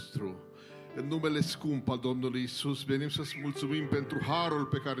Dumnezeul nostru, în numele scump al Domnului Iisus, venim să-ți mulțumim pentru harul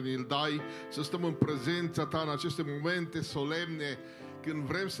pe care ne-l dai, să stăm în prezența ta în aceste momente solemne, când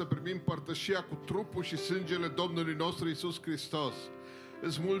vrem să primim părtășia cu trupul și sângele Domnului nostru Iisus Hristos.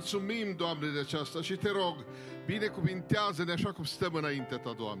 Îți mulțumim, Doamne, de aceasta și te rog, binecuvintează-ne așa cum stăm înaintea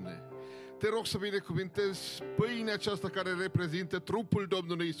ta, Doamne. Te rog să binecuvintezi pâinea aceasta care reprezintă trupul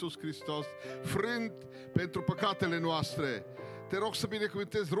Domnului Iisus Hristos, frânt pentru păcatele noastre. Te rog să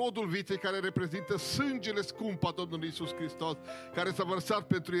binecuvântezi rodul viței care reprezintă sângele scump al Domnului Iisus Hristos, care s-a vărsat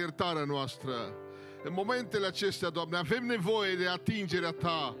pentru iertarea noastră. În momentele acestea, Doamne, avem nevoie de atingerea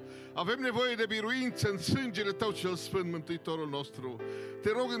Ta, avem nevoie de biruință în sângele Tău cel Sfânt, Mântuitorul nostru.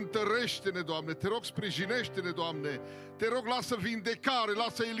 Te rog, întărește-ne, Doamne, te rog, sprijinește-ne, Doamne, te rog, lasă vindecare,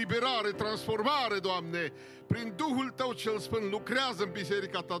 lasă eliberare, transformare, Doamne. Prin Duhul Tău cel Sfânt lucrează în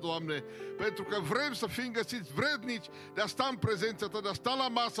biserica Ta, Doamne, pentru că vrem să fim găsiți vrednici de a sta în prezența Ta, de a sta la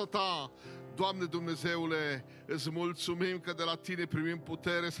masa Ta. Doamne Dumnezeule, îți mulțumim că de la Tine primim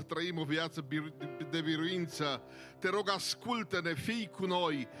putere să trăim o viață de biruință. Te rog, ascultă-ne, fii cu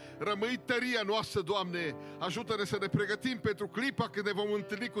noi, rămâi tăria noastră, Doamne, ajută-ne să ne pregătim pentru clipa când ne vom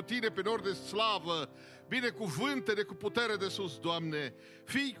întâlni cu Tine pe nori de slavă. Binecuvântă-ne cu putere de sus, Doamne,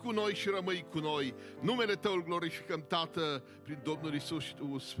 fii cu noi și rămâi cu noi. Numele Tău îl glorificăm, Tată, prin Domnul Iisus și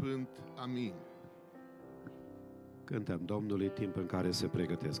Duhul Sfânt. Amin. Cântăm Domnului timp în care se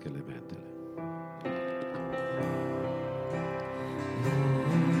pregătesc elementele.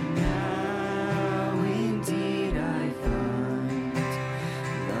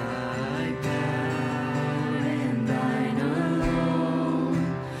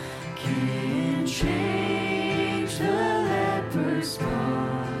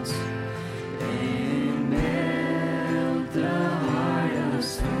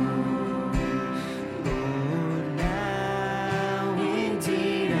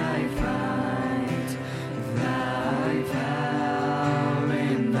 Indeed I find thy power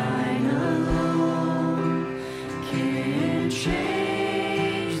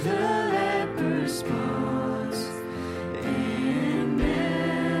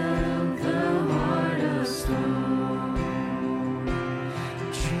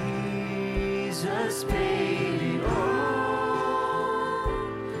Jesus paid it all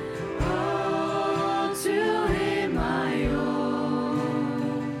to Him I owe.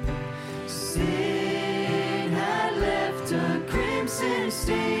 Sin had left a crimson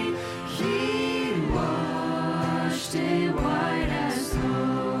stain, He washed it white as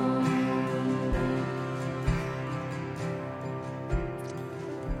snow.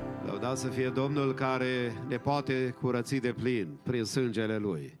 Lăudat să fie Domnul care ne poate curăți de plin prin sângele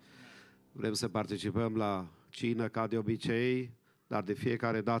Lui. Vrem să participăm la cină ca de obicei, dar de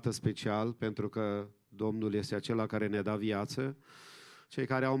fiecare dată special, pentru că Domnul este acela care ne dă viață. Cei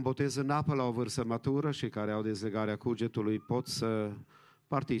care au un botez în apă la o vârstă matură și care au dezlegarea cugetului pot să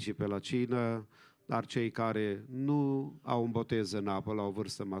participe la cină, dar cei care nu au un botez în apă la o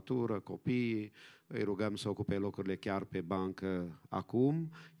vârstă matură, copiii, îi rugăm să ocupe locurile chiar pe bancă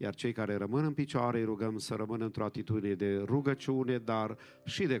acum, iar cei care rămân în picioare îi rugăm să rămână într-o atitudine de rugăciune, dar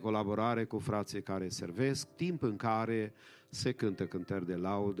și de colaborare cu frații care servesc, timp în care se cântă cântări de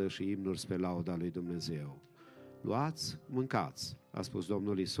laudă și imnuri spre lauda lui Dumnezeu. Luați, mâncați, a spus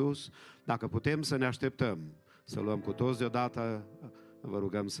Domnul Iisus. Dacă putem să ne așteptăm să luăm cu toți deodată, vă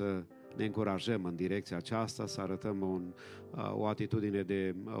rugăm să ne încurajăm în direcția aceasta, să arătăm o atitudine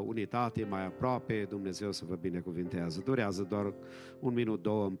de unitate mai aproape. Dumnezeu să vă binecuvintează. Durează doar 1 minut,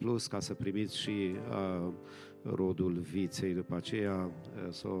 2 în plus ca să primiți și rodul viței. După aceea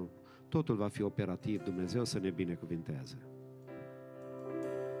totul va fi operativ. Dumnezeu să ne binecuvintează.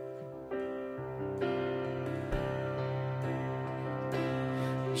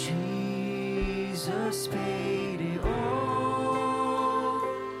 Jesus paid it all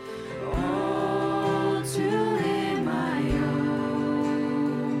to Him I owe.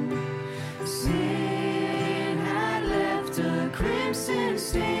 Sin had left a crimson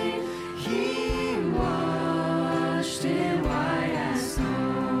stain, He washed it white as snow.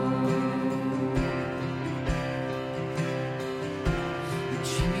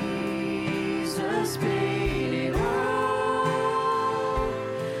 Jesus paid it all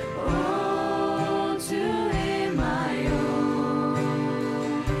to Him I owe.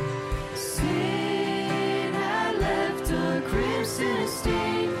 Sin had left a crimson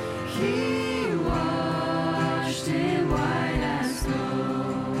stain, He washed it white as snow.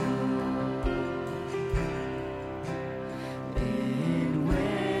 And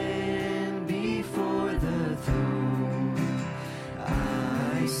when before the throne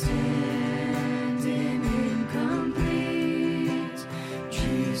I stand in incomplete,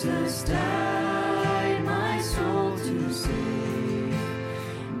 Jesus died my soul to save.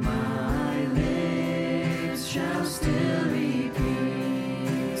 My lips shall still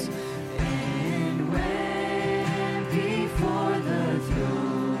repeat. And when before the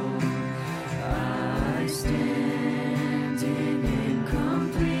throne I stand in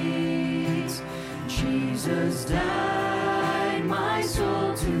incomplete, Jesus died my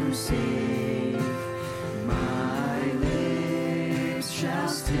soul to save. My lips shall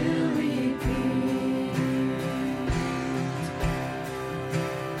still repeat.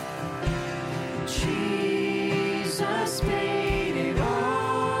 Jesus paid it all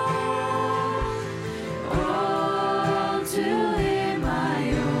to Him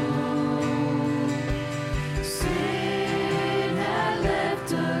I owe. Sin had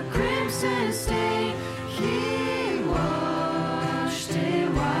left a crimson stain, He washed it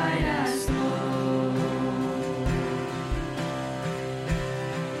white as snow.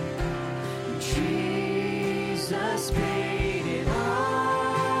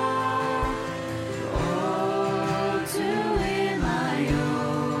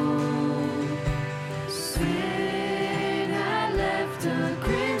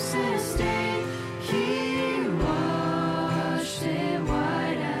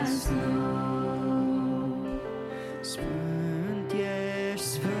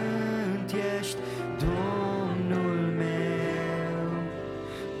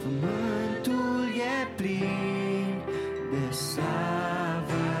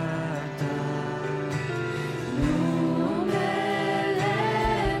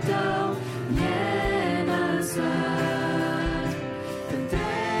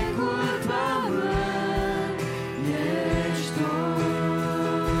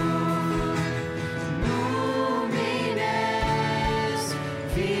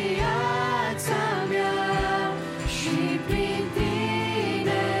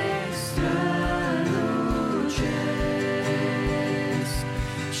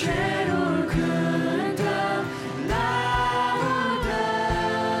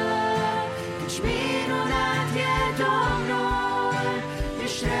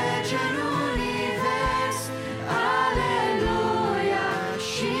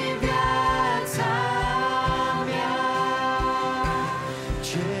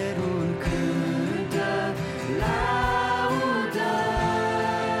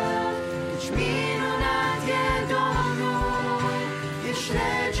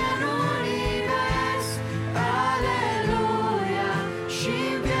 șterge în univers, aleluia, și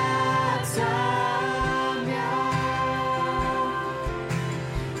viața mea.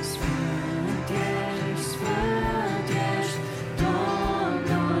 Sfânt ești,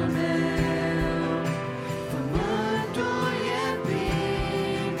 Domnul meu, pământul e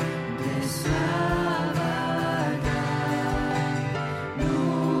plin de slava ta,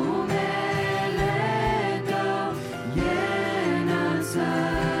 numele tău e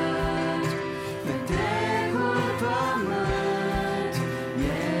înălțat, pe întregul pământ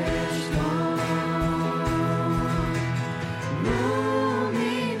ești Domn.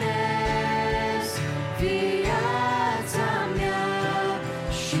 Luminezi viața mea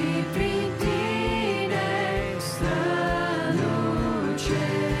și prin tine strălucesc.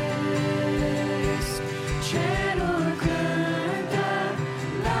 Cerul cântă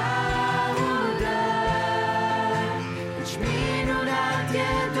laudă, căci minunat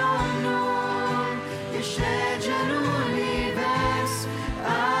e Domnul, ești rege în univers,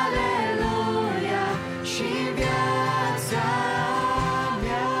 aleluia, și viața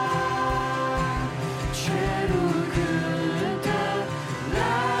mea. Cerul cântă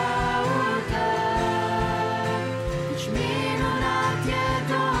laudă, căci minunat e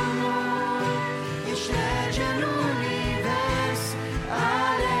Domnul, ești rege în univers,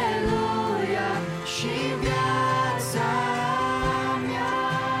 aleluia, și viața mea.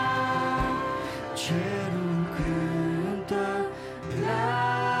 Cerul cântă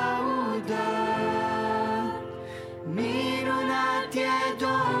laudă, minunat e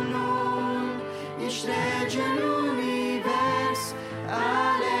Domnul, ești rege în univers,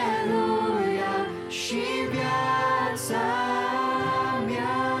 aleluia, și viața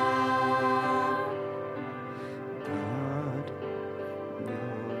mea.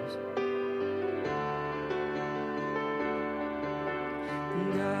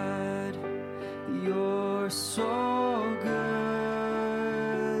 God, you're so good.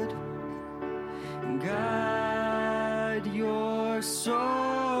 God, you're so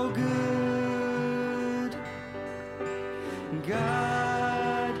good.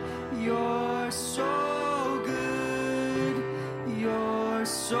 God, you're so good. You're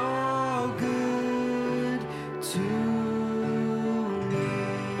so good to me.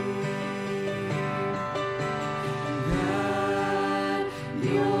 God,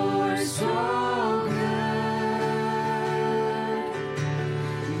 you're so good.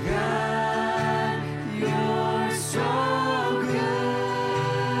 God, you're so good.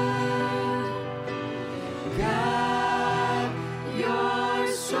 God, you're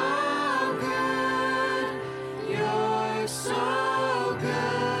so good. You're so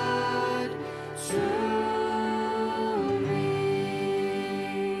good to me.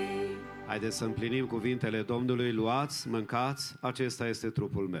 Haideți să împlinim cuvintele Domnului, luați, mâncați, acesta este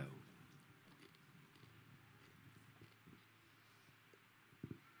trupul meu.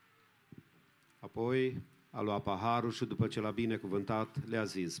 Apoi a luat paharul și după ce l-a binecuvântat, le-a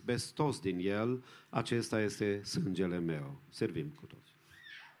zis, beți toți din el, acesta este sângele meu. Servim cu toți.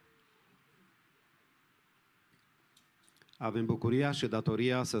 Avem bucuria și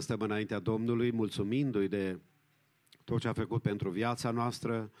datoria să stăm înaintea Domnului, mulțumindu-i de tot ce a făcut pentru viața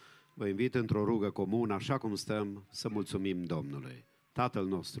noastră. Vă invit într-o rugă comună, așa cum stăm, să mulțumim Domnului. Tatăl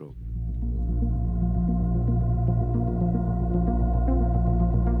nostru,